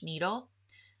stitch needle.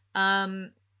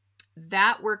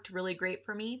 That worked really great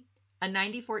for me. A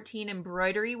 9014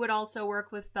 embroidery would also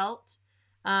work with felt.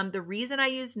 The reason I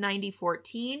used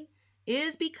 9014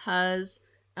 is because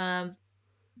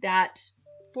that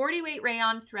 40 weight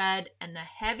rayon thread and the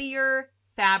heavier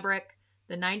fabric,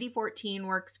 the 9014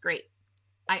 works great.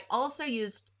 I also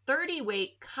used 30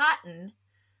 weight cotton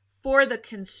for the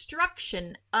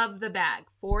construction of the bag,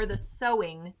 for the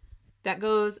sewing that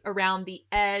goes around the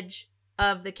edge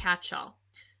of the catch-all.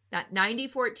 That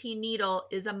 9014 needle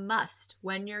is a must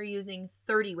when you're using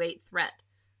 30 weight thread.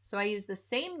 So I used the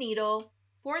same needle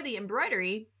for the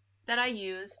embroidery that I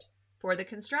used for the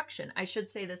construction. I should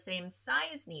say the same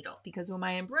size needle, because when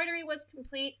my embroidery was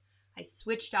complete, I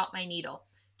switched out my needle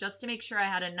just to make sure I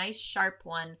had a nice sharp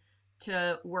one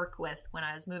to work with when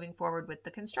I was moving forward with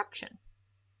the construction.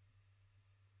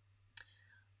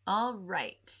 All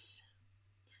right.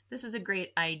 This is a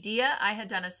great idea. I had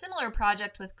done a similar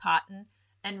project with cotton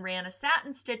and ran a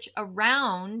satin stitch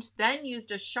around, then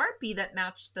used a Sharpie that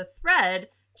matched the thread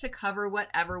to cover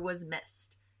whatever was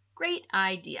missed. Great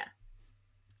idea.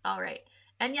 All right.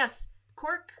 And yes,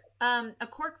 a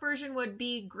cork version would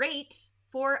be great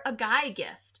for a guy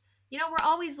gift. We're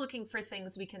always looking for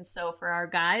things we can sew for our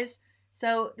guys.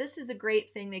 So this is a great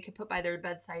thing they could put by their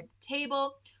bedside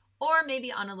table, or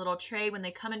maybe on a little tray when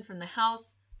they come in from the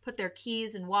house, put their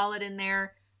keys and wallet in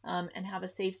there, and have a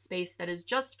safe space that is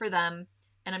just for them.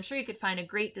 And I'm sure you could find a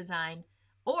great design,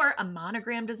 or a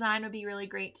monogram design would be really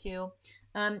great too.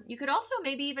 You could also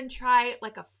maybe even try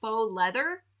like a faux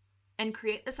leather and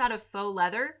create this out of faux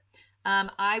leather.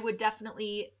 I would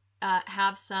definitely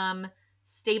have some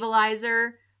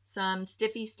stabilizer, some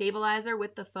Stiffy stabilizer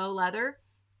with the faux leather.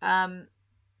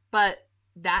 But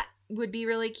that would be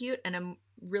really cute and a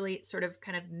really sort of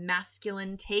kind of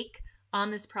masculine take on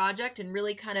this project, and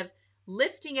really kind of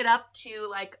lifting it up to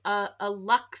like a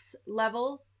luxe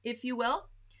level, if you will.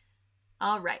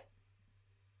 All right.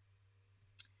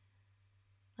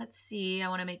 Let's see. I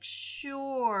want to make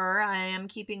sure I am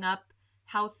keeping up.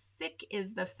 How thick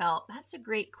is the felt? That's a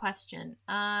great question.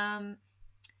 I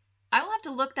will have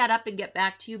to look that up and get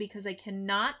back to you, because I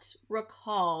cannot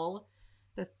recall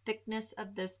the thickness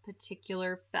of this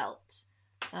particular felt.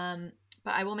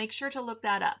 But I will make sure to look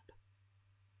that up.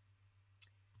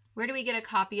 Where do we get a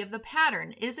copy of the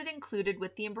pattern? Is it included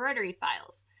with the embroidery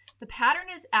files? The pattern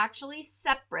is actually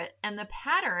separate, and the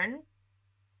pattern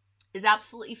is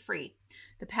absolutely free.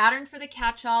 The pattern for the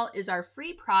catch-all is our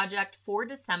free project for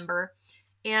December,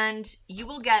 and you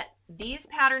will get these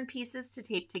pattern pieces to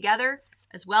tape together,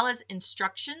 as well as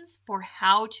instructions for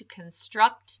how to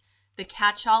construct the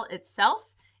catch-all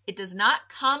itself. It does not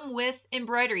come with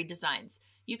embroidery designs.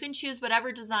 You can choose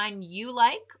whatever design you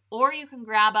like, or you can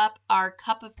grab up our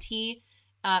Cup of Tea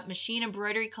machine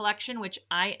embroidery collection, which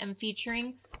I am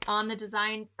featuring on the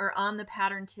design or on the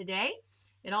pattern today.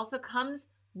 It also comes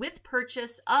with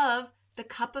purchase of the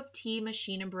Cup of Tea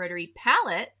machine embroidery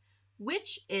palette,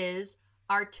 which is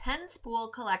our 10 spool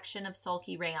collection of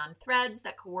sulky rayon threads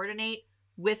that coordinate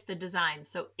with the design.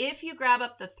 So if you grab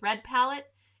up the thread palette,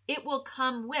 it will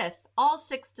come with all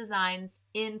 6 designs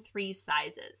in 3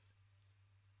 sizes.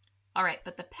 All right,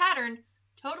 but the pattern,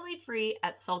 totally free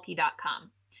at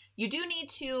sulky.com. You do need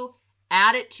to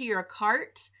add it to your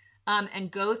cart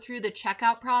and go through the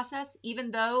checkout process,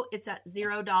 even though it's at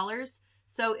 $0.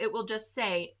 So it will just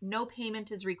say no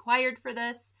payment is required for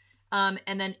this. And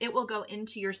then it will go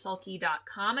into your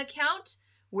sulky.com account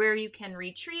where you can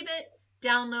retrieve it,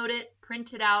 download it,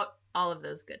 print it out, all of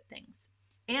those good things.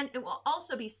 And it will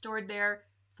also be stored there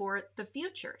for the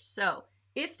future. So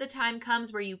if the time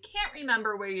comes where you can't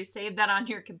remember where you saved that on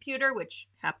your computer, which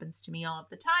happens to me all of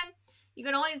the time, you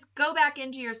can always go back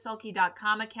into your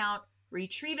sulky.com account,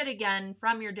 retrieve it again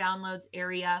from your downloads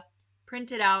area,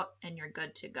 print it out, and you're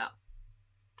good to go.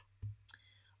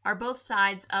 Are both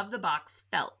sides of the box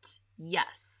felt?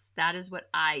 Yes, that is what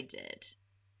I did.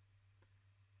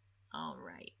 All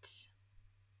right.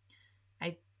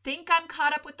 I think I'm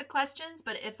caught up with the questions,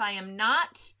 but if I am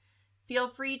not, feel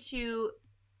free to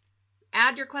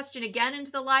add your question again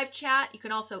into the live chat. You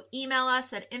can also email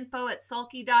us at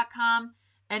info@sulky.com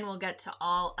and we'll get to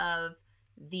all of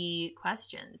the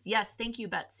questions. Yes, thank you,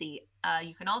 Betsy.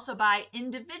 You can also buy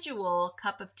individual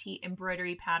Cup of Tea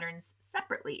embroidery patterns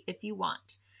separately if you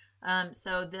want.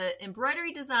 So the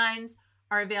embroidery designs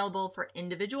are available for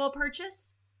individual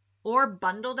purchase or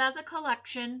bundled as a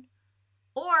collection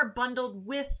or bundled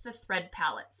with the thread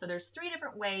palette. So there's 3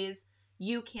 different ways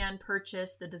you can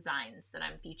purchase the designs that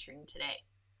I'm featuring today.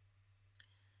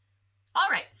 All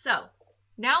right, so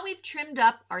now we've trimmed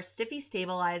up our stiffy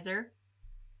stabilizer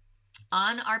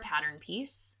on our pattern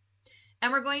piece,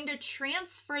 and we're going to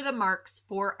transfer the marks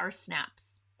for our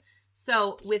snaps.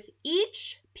 So with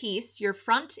each piece, your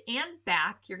front and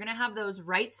back, you're going to have those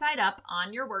right side up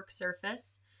on your work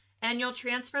surface, and you'll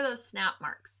transfer those snap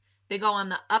marks. They go on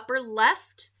the upper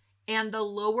left and the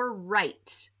lower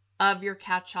right of your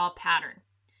catch-all pattern.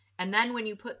 And then when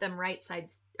you put them right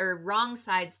sides or wrong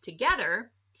sides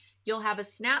together, you'll have a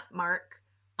snap mark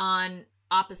on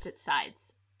opposite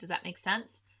sides. Does that make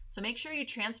sense? So make sure you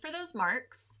transfer those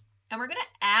marks, and we're going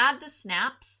to add the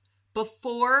snaps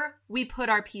before we put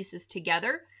our pieces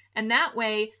together. And that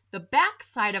way the back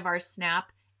side of our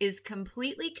snap is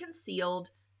completely concealed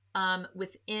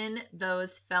within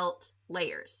those felt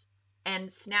layers.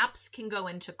 And snaps can go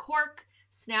into cork,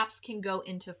 snaps can go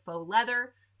into faux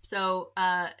leather. So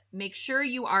make sure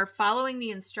you are following the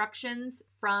instructions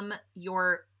from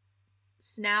your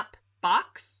snap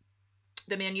box.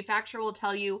 The manufacturer will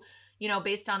tell you,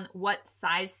 based on what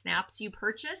size snaps you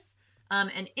purchase.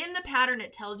 And in the pattern,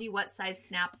 it tells you what size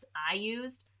snaps I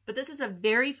used. But this is a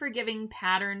very forgiving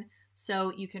pattern,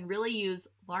 so you can really use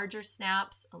larger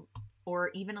snaps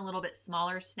or even a little bit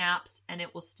smaller snaps, and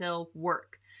it will still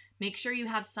work. Make sure you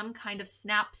have some kind of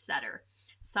snap setter.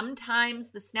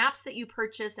 Sometimes the snaps that you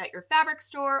purchase at your fabric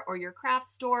store or your craft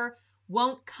store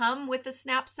won't come with a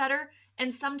snap setter,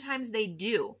 and sometimes they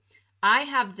do. I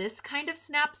have this kind of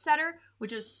snap setter,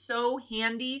 which is so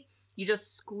handy. You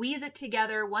just squeeze it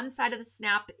together. One side of the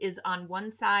snap is on one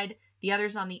side, the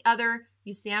other's on the other.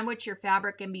 You sandwich your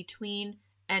fabric in between,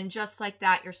 and just like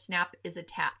that, your snap is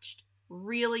attached.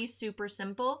 Really super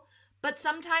simple. But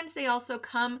sometimes they also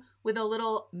come with a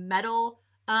little metal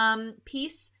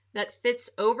piece that fits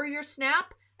over your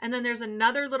snap. And then there's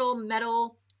another little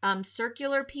metal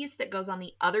circular piece that goes on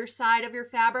the other side of your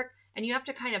fabric. And you have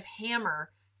to kind of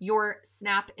hammer your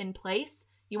snap in place.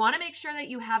 You want to make sure that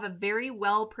you have a very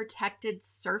well protected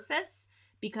surface,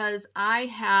 because I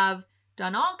have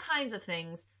done all kinds of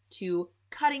things to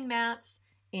cutting mats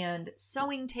and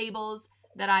sewing tables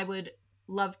that I would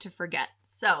love to forget.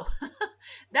 So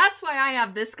that's why I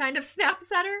have this kind of snap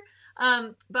setter.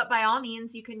 But by all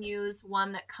means, you can use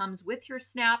one that comes with your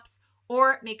snaps,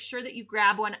 or make sure that you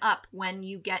grab one up when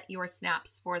you get your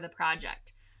snaps for the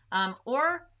project.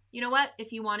 Or you know what?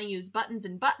 If you want to use buttons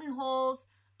and buttonholes,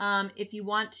 if you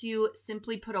want to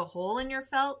simply put a hole in your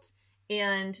felt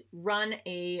and run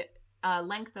a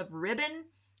length of ribbon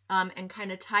and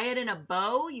kind of tie it in a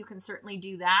bow, you can certainly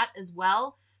do that as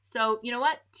well. So you know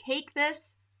what? Take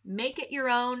this, make it your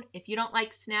own. If you don't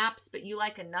like snaps, but you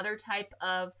like another type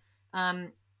of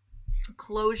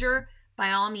closure,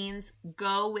 by all means,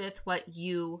 go with what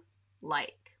you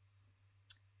like.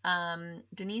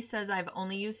 Denise says I've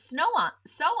only used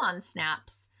sew-on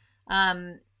snaps.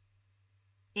 And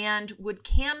would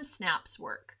cam snaps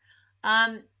work?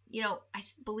 You know, I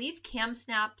believe cam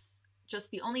snaps, just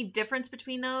the only difference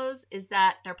between those is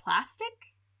that they're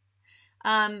plastic.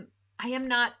 I am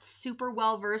not super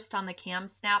well versed on the cam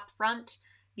snap front.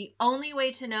 The only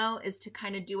way to know is to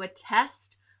kind of do a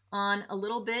test on a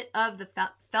little bit of the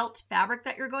felt fabric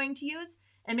that you're going to use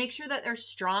and make sure that they're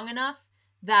strong enough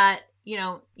that, you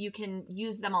know, you can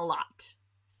use them a lot.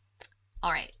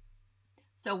 All right.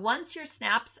 So once your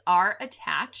snaps are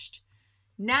attached,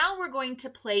 now we're going to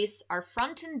place our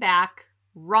front and back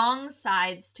wrong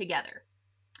sides together.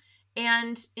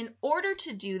 And in order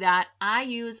to do that, I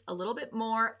use a little bit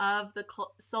more of the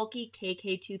Sulky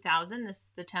KK2000. This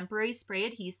is the temporary spray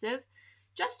adhesive,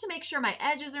 just to make sure my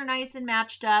edges are nice and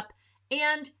matched up.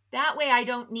 And that way I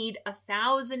don't need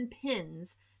 1,000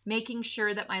 pins making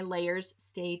sure that my layers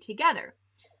stay together.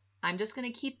 I'm just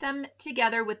going to keep them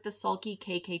together with the Sulky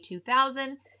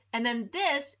KK2000. And then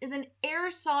this is an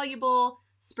air-soluble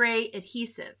spray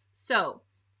adhesive. So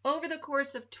over the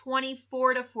course of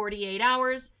 24 to 48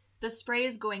 hours, the spray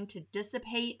is going to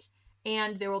dissipate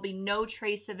and there will be no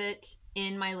trace of it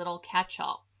in my little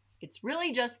catch-all. It's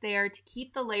really just there to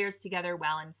keep the layers together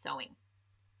while I'm sewing.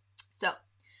 So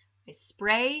I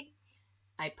spray,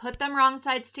 I put them wrong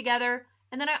sides together,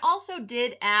 and then I also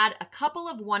did add a couple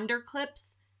of Wonder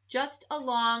Clips just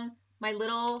along my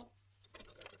little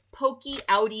pokey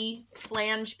outy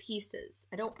flange pieces.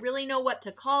 I don't really know what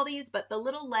to call these, but the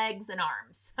little legs and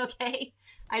arms, okay?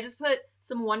 I just put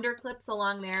some Wonder Clips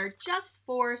along there just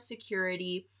for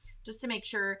security, just to make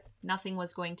sure nothing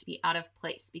was going to be out of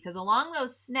place. Because along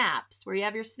those snaps, where you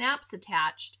have your snaps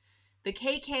attached, the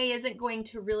KK isn't going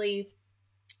to really,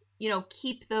 you know,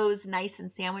 keep those nice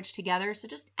and sandwiched together. So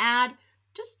just add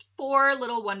just 4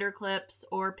 little Wonder Clips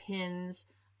or pins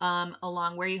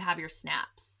along where you have your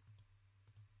snaps.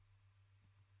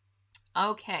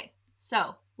 Okay,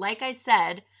 so like I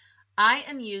said, I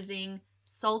am using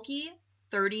Sulky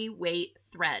 30 weight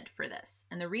thread for this.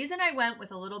 And the reason I went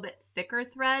with a little bit thicker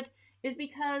thread is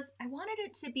because I wanted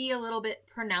it to be a little bit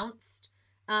pronounced,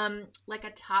 like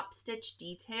a top stitch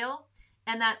detail.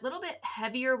 And that little bit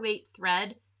heavier weight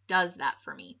thread does that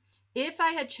for me. If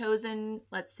I had chosen,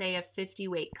 let's say, a 50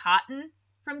 weight cotton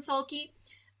from Sulky,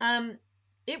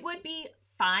 it would be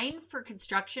fine for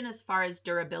construction as far as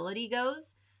durability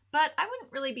goes, but I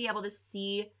wouldn't really be able to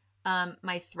see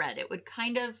my thread. It would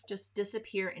kind of just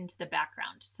disappear into the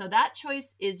background. So that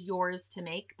choice is yours to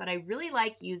make, but I really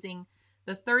like using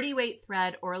the 30 weight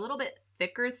thread or a little bit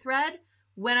thicker thread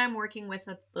when I'm working with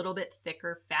a little bit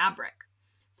thicker fabric.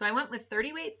 So I went with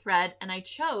 30 weight thread and I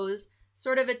chose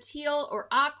sort of a teal or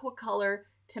aqua color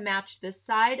to match this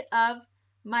side of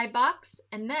my box.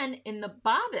 And then in the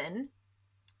bobbin,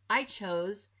 I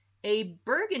chose a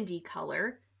burgundy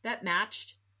color that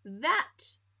matched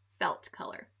that felt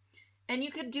color. And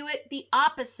you could do it the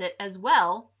opposite as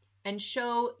well and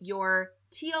show your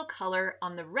teal color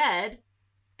on the red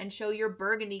and show your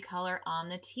burgundy color on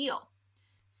the teal.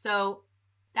 So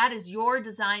that is your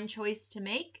design choice to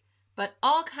make, but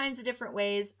all kinds of different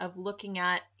ways of looking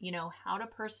at, you know, how to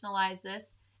personalize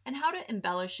this and how to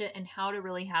embellish it and how to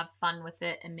really have fun with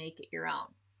it and make it your own.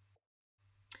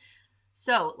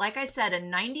 So, like I said, a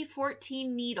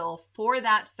 9014 needle for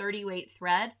that 30 weight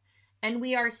thread, and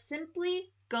we are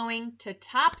simply going to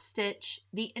top stitch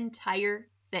the entire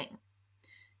thing.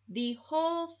 The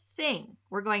whole thing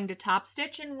we're going to top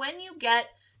stitch, and when you get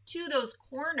to those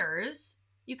corners,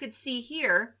 you could see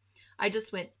here, I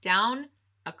just went down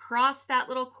across that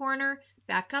little corner,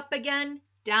 back up again,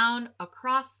 down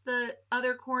across the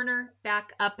other corner,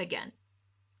 back up again.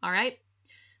 All right,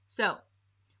 so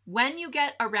when you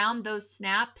get around those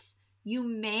snaps, you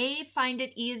may find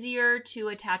it easier to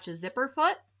attach a zipper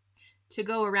foot to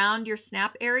go around your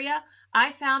snap area.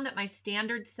 I found that my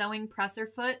standard sewing presser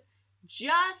foot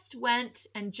just went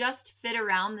and just fit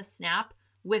around the snap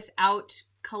without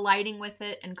colliding with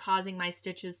it and causing my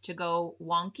stitches to go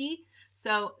wonky.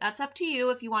 So that's up to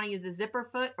you if you want to use a zipper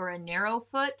foot or a narrow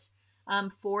foot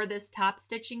for this top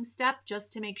stitching step,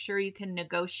 just to make sure you can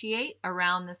negotiate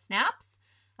around the snaps.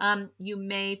 You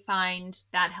may find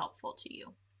that helpful to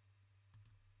you.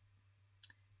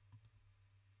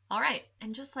 All right,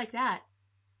 and just like that,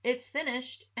 it's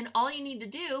finished, and all you need to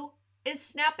do is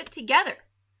snap it together.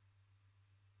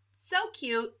 So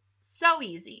cute, so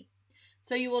easy.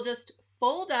 So you will just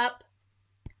fold up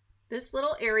this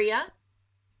little area,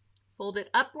 fold it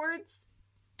upwards,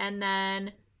 and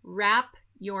then wrap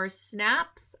your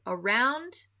snaps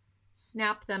around,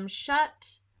 snap them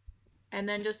shut, and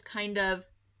then just kind of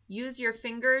use your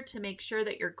finger to make sure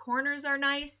that your corners are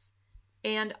nice,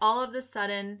 and all of a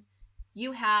sudden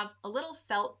you have a little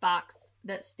felt box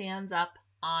that stands up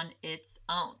on its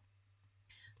own.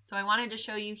 So I wanted to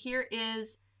show you, here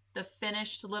is the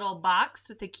finished little box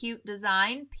with the cute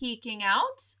design peeking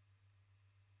out.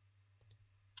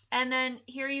 And then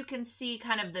here you can see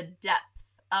kind of the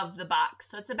depth of the box.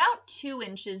 So it's about 2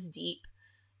 inches deep.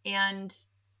 And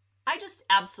I just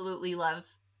absolutely love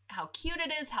how cute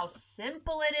it is, how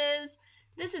simple it is.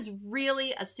 This is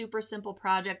really a super simple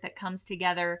project that comes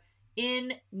together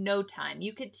in no time.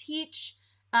 You could teach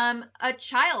a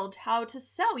child how to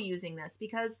sew using this,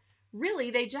 because really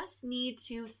they just need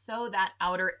to sew that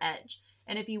outer edge.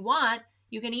 And if you want,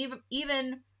 you can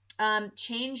even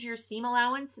change your seam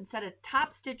allowance. Instead of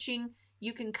top stitching,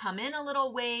 you can come in a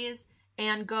little ways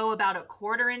and go about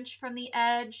 1/4 inch from the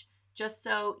edge, just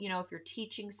so, you know, if you're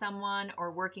teaching someone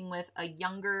or working with a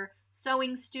younger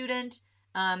sewing student,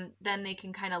 then they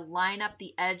can kind of line up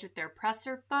the edge with their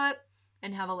presser foot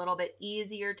and have a little bit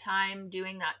easier time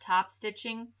doing that top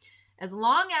stitching. As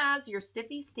long as your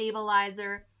stiffy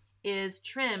stabilizer is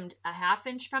trimmed 1/2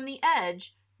 inch from the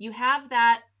edge, you have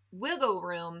that wiggle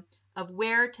room of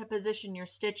where to position your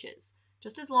stitches,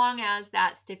 just as long as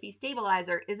that stiffy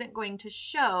stabilizer isn't going to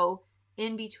show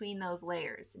in between those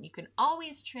layers. And you can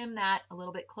always trim that a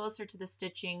little bit closer to the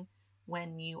stitching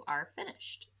when you are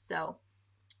finished. So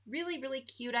really, really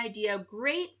cute idea.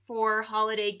 Great for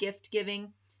holiday gift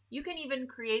giving. You can even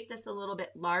create this a little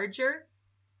bit larger.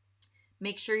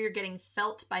 Make sure you're getting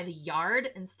felt by the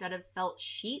yard instead of felt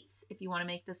sheets if you want to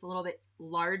make this a little bit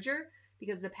larger,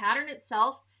 because the pattern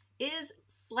itself is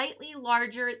slightly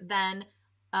larger than,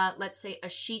 let's say, a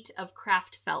sheet of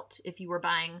craft felt. If you were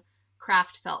buying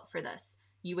craft felt for this,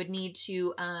 you would need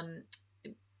to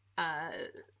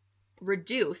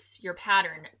reduce your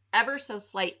pattern ever so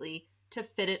slightly to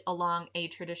fit it along a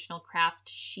traditional craft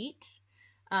sheet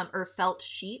or felt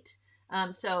sheet.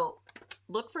 So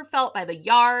look for felt by the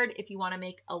yard if you want to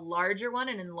make a larger one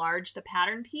and enlarge the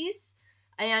pattern piece.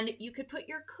 And you could put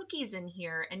your cookies in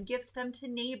here and gift them to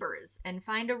neighbors and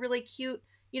find a really cute,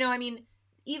 you know, I mean,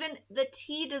 even the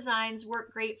tea designs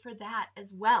work great for that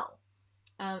as well.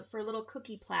 For a little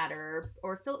cookie platter,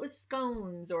 or fill it with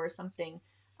scones or something.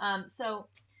 So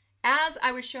as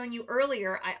I was showing you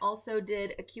earlier, I also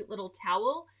did a cute little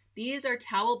towel. These are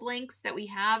towel blanks that we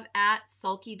have at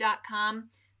sulky.com.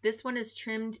 This one is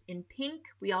trimmed in pink.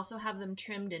 We also have them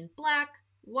trimmed in black,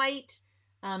 white,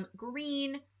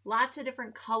 green, lots of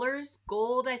different colors.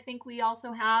 Gold, I think we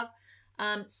also have.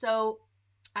 So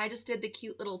I just did the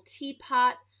cute little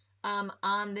teapot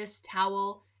on this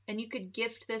towel. And you could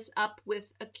gift this up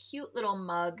with a cute little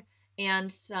mug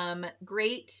and some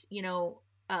great, you know,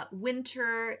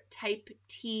 winter type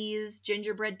teas,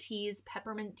 gingerbread teas,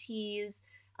 peppermint teas,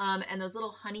 and those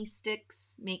little honey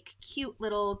sticks make cute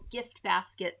little gift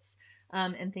baskets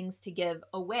and things to give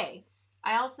away.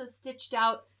 I also stitched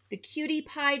out the cutie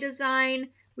pie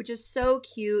design, which is so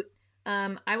cute.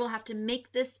 I will have to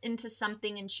make this into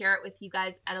something and share it with you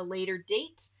guys at a later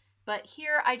date. But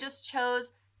here I just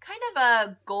chose kind of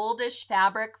a goldish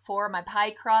fabric for my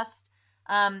pie crust.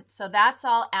 So that's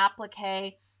all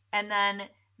applique. And then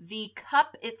the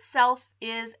cup itself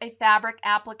is a fabric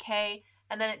applique.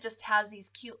 And then it just has these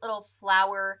cute little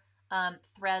flower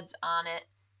threads on it.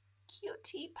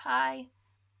 Cutie pie.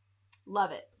 Love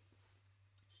it.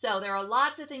 So there are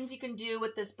lots of things you can do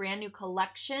with this brand new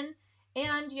collection.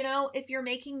 And, you know, if you're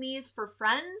making these for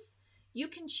friends, you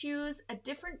can choose a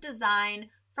different design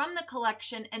from the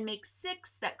collection and make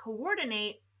 6 that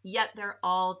coordinate, yet they're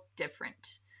all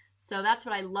different. So that's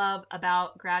what I love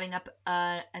about grabbing up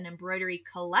an embroidery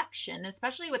collection,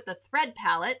 especially with the thread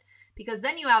palette, because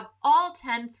then you have all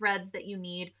 10 threads that you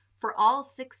need for all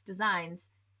 6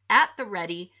 designs at the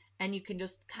ready, and you can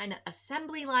just kind of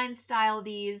assembly line style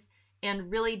these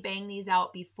and really bang these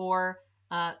out before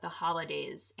the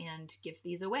holidays and give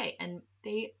these away. And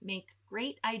they make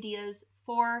great ideas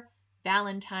for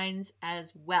Valentine's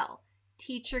as well.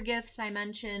 Teacher gifts, I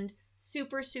mentioned,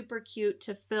 super, super cute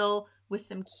to fill with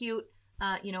some cute,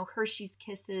 Hershey's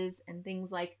Kisses and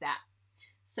things like that.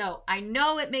 So I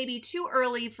know it may be too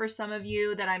early for some of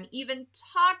you that I'm even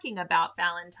talking about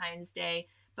Valentine's Day,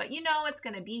 but you know it's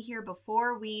going to be here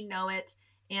before we know it.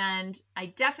 And I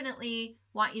definitely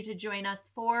want you to join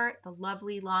us for the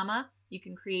Lovely Llama. You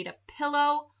can create a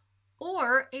pillow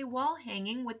or a wall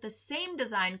hanging with the same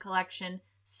design collection,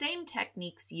 same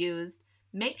techniques used.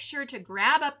 Make sure to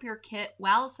grab up your kit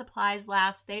while supplies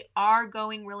last. They are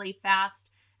going really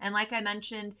fast. And like I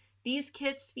mentioned, these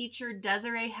kits feature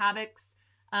Desiree Habak's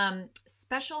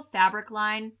special fabric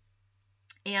line.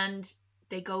 And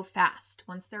they go fast.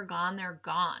 Once they're gone, they're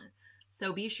gone.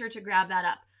 So be sure to grab that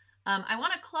up. I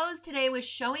want to close today with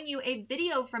showing you a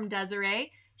video from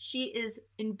Desiree. She is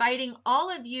inviting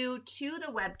all of you to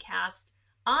the webcast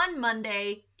on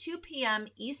Monday, 2 p.m.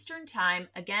 Eastern Time.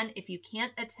 Again, if you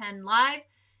can't attend live,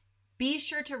 be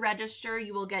sure to register.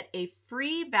 You will get a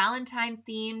free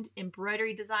Valentine-themed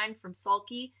embroidery design from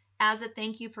Sulky as a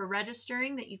thank you for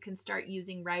registering that you can start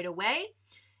using right away.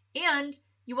 And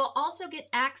you will also get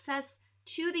access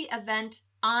to the event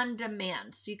on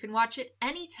demand, so you can watch it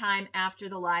anytime after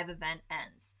the live event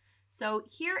ends. So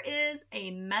here is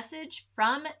a message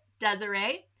from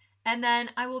Desiree, and then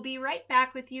I will be right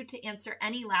back with you to answer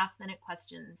any last-minute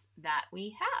questions that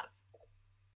we have.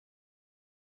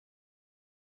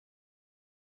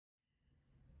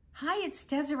 Hi, it's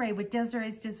Desiree with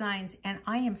Desiree's Designs, and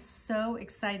I am so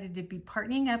excited to be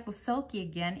partnering up with Sulky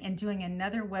again and doing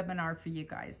another webinar for you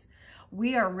guys.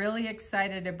 We are really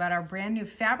excited about our brand new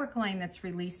fabric line that's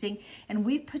releasing, and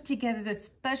we've put together this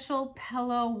special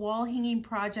pillow wall hanging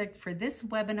project for this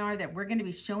webinar that we're going to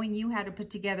be showing you how to put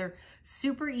together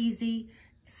super easy,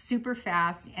 super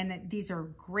fast, and these are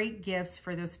great gifts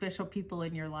for those special people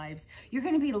in your lives. You're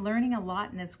going to be learning a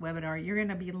lot in this webinar. You're going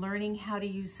to be learning how to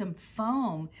use some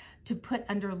foam to put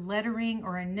under lettering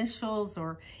or initials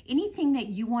or anything that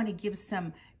you want to give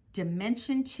some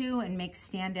dimension to and make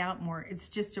stand out more. It's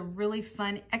just a really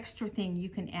fun extra thing you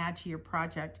can add to your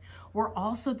project. We're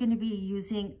also going to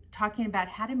be talking about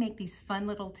how to make these fun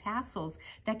little tassels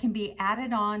that can be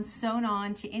added on, sewn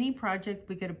on to any project.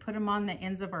 We're going to put them on the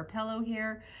ends of our pillow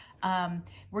here.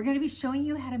 We're going to be showing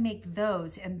you how to make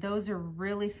those, and those are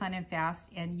really fun and fast,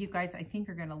 and you guys, I think,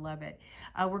 are going to love it.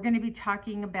 We're going to be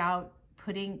talking about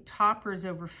putting toppers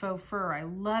over faux fur. I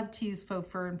love to use faux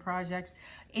fur in projects.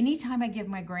 Anytime I give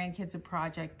my grandkids a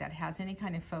project that has any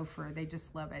kind of faux fur, they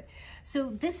just love it.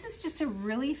 So this is just a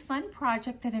really fun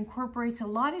project that incorporates a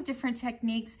lot of different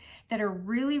techniques that are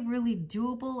really, really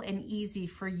doable and easy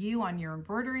for you on your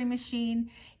embroidery machine,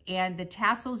 and the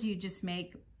tassels you just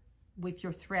make with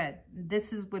your thread.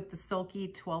 This is with the Sulky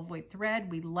 12-weight thread.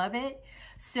 We love it.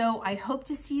 So I hope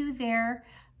to see you there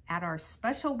at our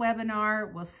special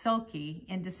webinar with Sulky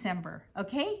in December.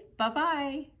 Okay,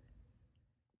 bye-bye.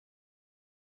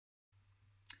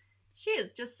 She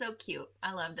is just so cute.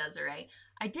 I love Desiree.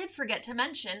 I did forget to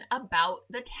mention about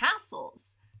the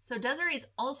tassels. So Desiree is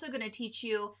also going to teach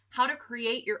you how to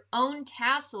create your own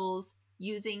tassels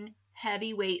using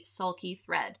heavyweight Sulky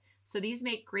thread. So these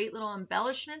make great little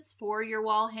embellishments for your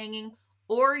wall hanging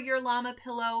or your llama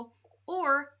pillow,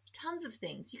 or tons of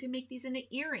things. You can make these into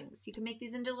earrings. You can make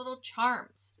these into little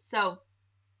charms. So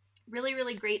really,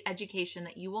 really great education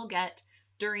that you will get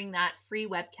during that free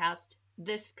webcast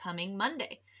this coming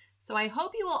Monday. So I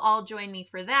hope you will all join me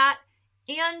for that.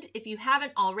 And if you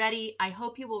haven't already, I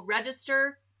hope you will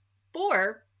register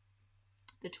for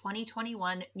the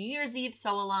 2021 New Year's Eve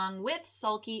sew along with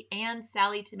Sulky and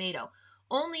Sally Tomato.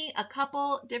 Only a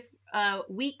couple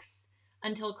weeks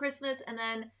until Christmas, and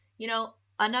then,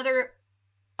 another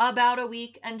about a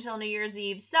week until New Year's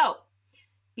Eve. So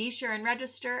be sure and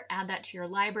register, add that to your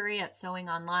library at Sewing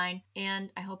Online,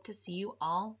 and I hope to see you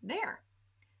all there.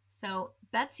 So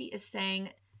Betsy is saying,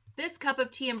 this cup of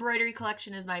tea embroidery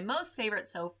collection is my most favorite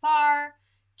so far.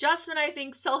 Just when I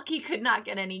think Sulky could not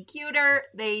get any cuter,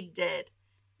 they did.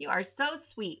 You are so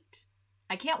sweet.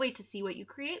 I can't wait to see what you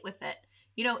create with it.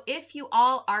 If you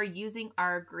all are using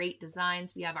our great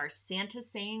designs, we have our Santa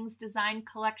Sayings design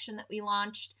collection that we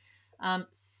launched.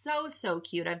 So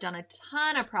cute. I've done a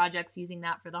ton of projects using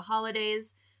that for the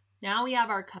holidays. Now we have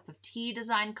our cup of tea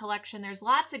design collection. There's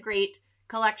lots of great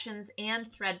collections and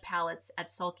thread palettes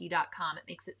at sulky.com. It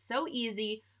makes it so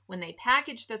easy when they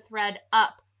package the thread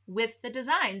up with the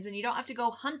designs, and you don't have to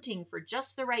go hunting for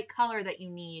just the right color that you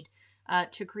need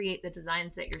to create the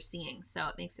designs that you're seeing. So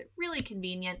it makes it really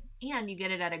convenient, and you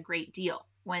get it at a great deal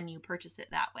when you purchase it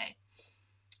that way.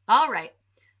 All right.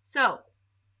 So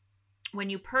when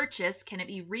you purchase, can it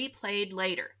be replayed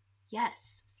later?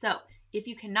 Yes. So if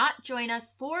you cannot join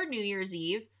us for New Year's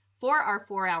Eve for our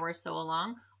 4-hour sew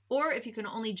along, or if you can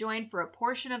only join for a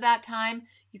portion of that time,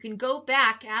 you can go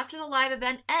back after the live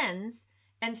event ends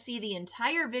and see the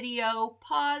entire video,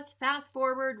 pause, fast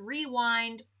forward,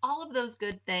 rewind, all of those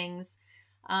good things,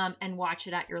 and watch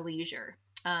it at your leisure.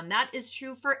 That is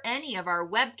true for any of our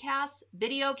webcasts,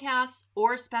 videocasts,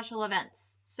 or special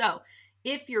events. So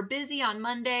if you're busy on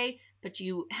Monday, but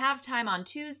you have time on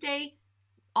Tuesday,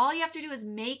 all you have to do is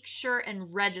make sure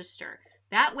and register.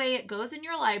 That way it goes in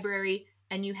your library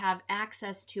and you have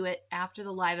access to it after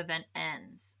the live event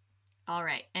ends. All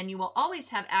right, and you will always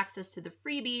have access to the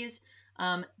freebies,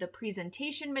 the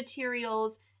presentation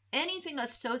materials, anything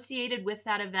associated with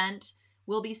that event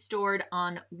will be stored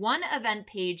on one event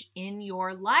page in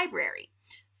your library.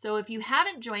 So if you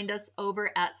haven't joined us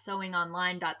over at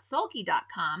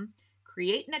sewingonline.sulky.com,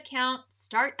 create an account,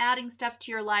 start adding stuff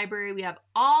to your library. We have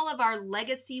all of our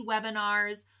legacy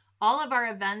webinars, all of our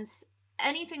events,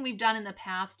 anything we've done in the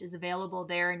past is available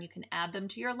there, and you can add them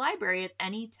to your library at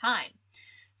any time.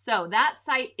 So that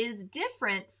site is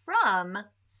different from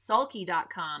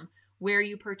sulky.com, where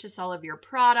you purchase all of your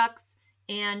products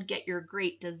and get your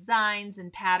great designs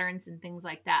and patterns and things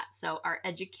like that. So our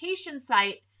education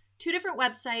site, 2 different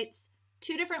websites,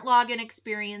 2 different login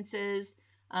experiences,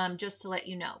 just to let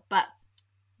you know. But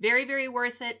very, very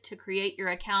worth it to create your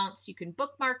accounts. You can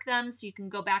bookmark them so you can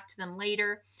go back to them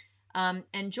later,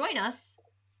 and join us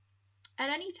at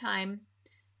any time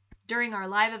during our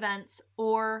live events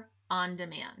or on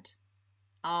demand.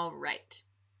 All right.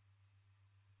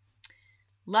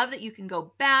 Love that you can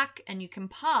go back and you can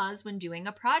pause when doing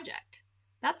a project.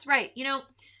 That's right. You know,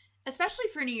 especially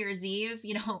for New Year's Eve,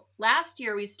 last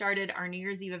year we started our New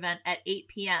Year's Eve event at 8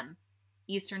 p.m.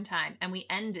 Eastern time, and we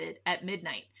ended at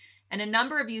midnight. And a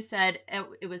number of you said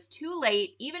it was too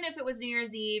late. Even if it was New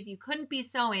Year's Eve, you couldn't be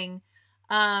sewing.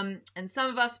 And some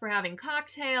of us were having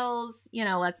cocktails,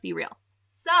 let's be real.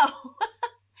 So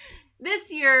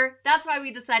this year, that's why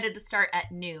we decided to start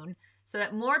at noon, so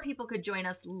that more people could join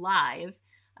us live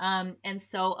and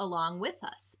sew along with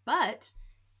us. But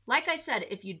like I said,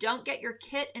 if you don't get your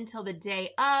kit until the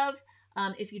day of,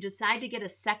 if you decide to get a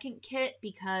second kit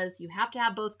because you have to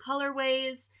have both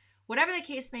colorways, whatever the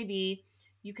case may be,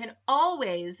 you can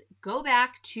always go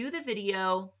back to the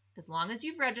video as long as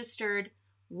you've registered,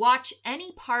 watch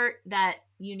any part that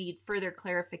you need further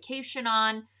clarification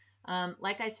on.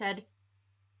 Like I said,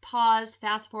 pause,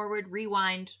 fast forward,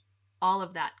 rewind, all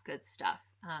of that good stuff.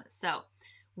 So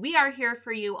we are here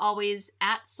for you always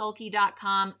at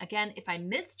sulky.com. Again, if I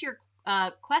missed your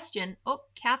question,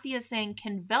 Kathy is saying,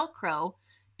 can Velcro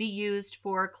be used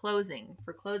for closing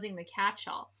the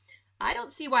catch-all? I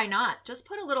don't see why not. Just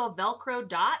put a little Velcro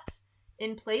dot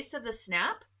in place of the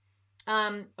snap.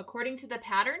 According to the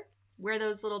pattern, where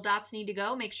those little dots need to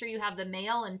go, make sure you have the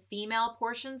male and female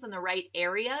portions in the right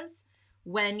areas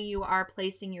when you are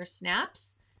placing your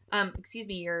snaps,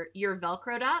 your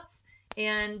Velcro dots,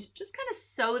 and just kind of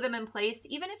sew them in place.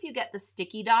 Even if you get the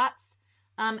sticky dots,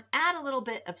 add a little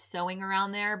bit of sewing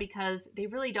around there because they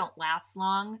really don't last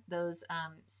long, those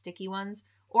sticky ones,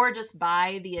 or just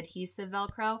buy the adhesive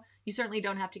Velcro. You certainly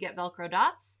don't have to get Velcro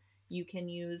dots. You can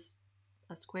use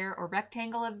a square or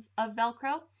rectangle of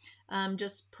Velcro.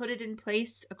 Just put it in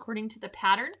place according to the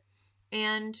pattern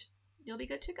and you'll be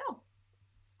good to go.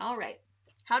 All right.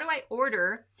 How do I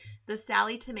order the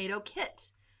Sally Tomato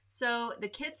kit? So the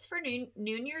kits for New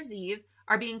Year's Eve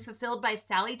are being fulfilled by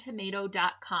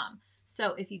sallytomato.com.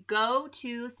 So if you go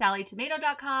to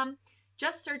sallytomato.com,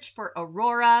 just search for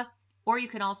Aurora, or you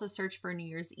can also search for New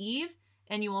Year's Eve,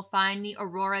 and you will find the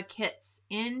Aurora kits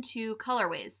in 2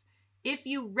 colorways. If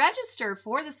you register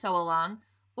for the sew along,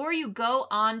 or you go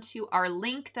on to our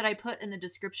link that I put in the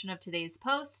description of today's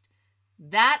post,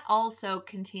 that also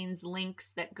contains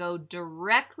links that go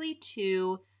directly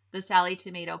to the Sally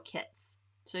Tomato kits.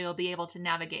 So you'll be able to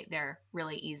navigate there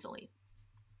really easily.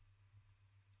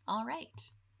 All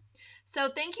right. So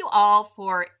thank you all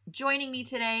for joining me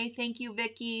today. Thank you,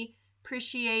 Vicki.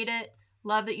 Appreciate it.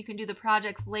 Love that you can do the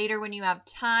projects later when you have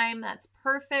time. That's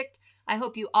perfect. I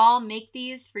hope you all make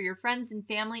these for your friends and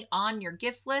family on your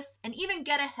gift list, and even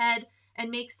get ahead and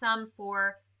make some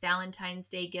for Valentine's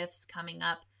Day gifts coming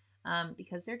up,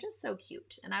 because they're just so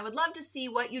cute. And I would love to see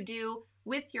what you do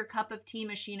with your Cup of Tea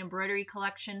machine embroidery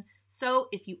collection. So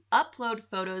if you upload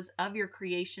photos of your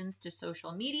creations to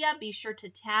social media, be sure to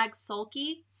tag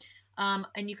Sulky.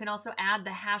 And you can also add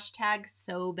the hashtag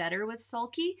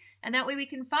 #SewBetterWithSulky, and that way we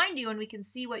can find you and we can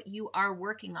see what you are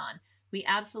working on. We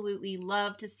absolutely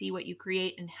love to see what you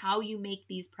create and how you make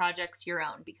these projects your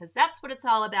own, because that's what it's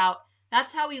all about.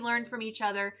 That's how we learn from each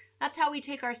other. That's how we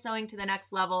take our sewing to the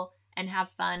next level and have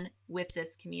fun with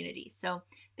this community. So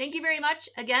thank you very much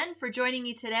again for joining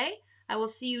me today. I will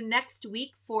see you next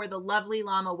week for the Lovely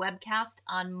Llama webcast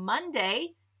on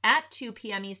Monday at 2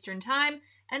 p.m. Eastern Time.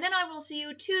 And then I will see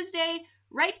you Tuesday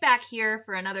right back here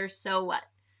for another So What.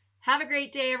 Have a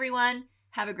great day, everyone.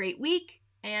 Have a great week,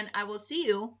 and I will see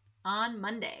you on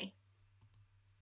Monday.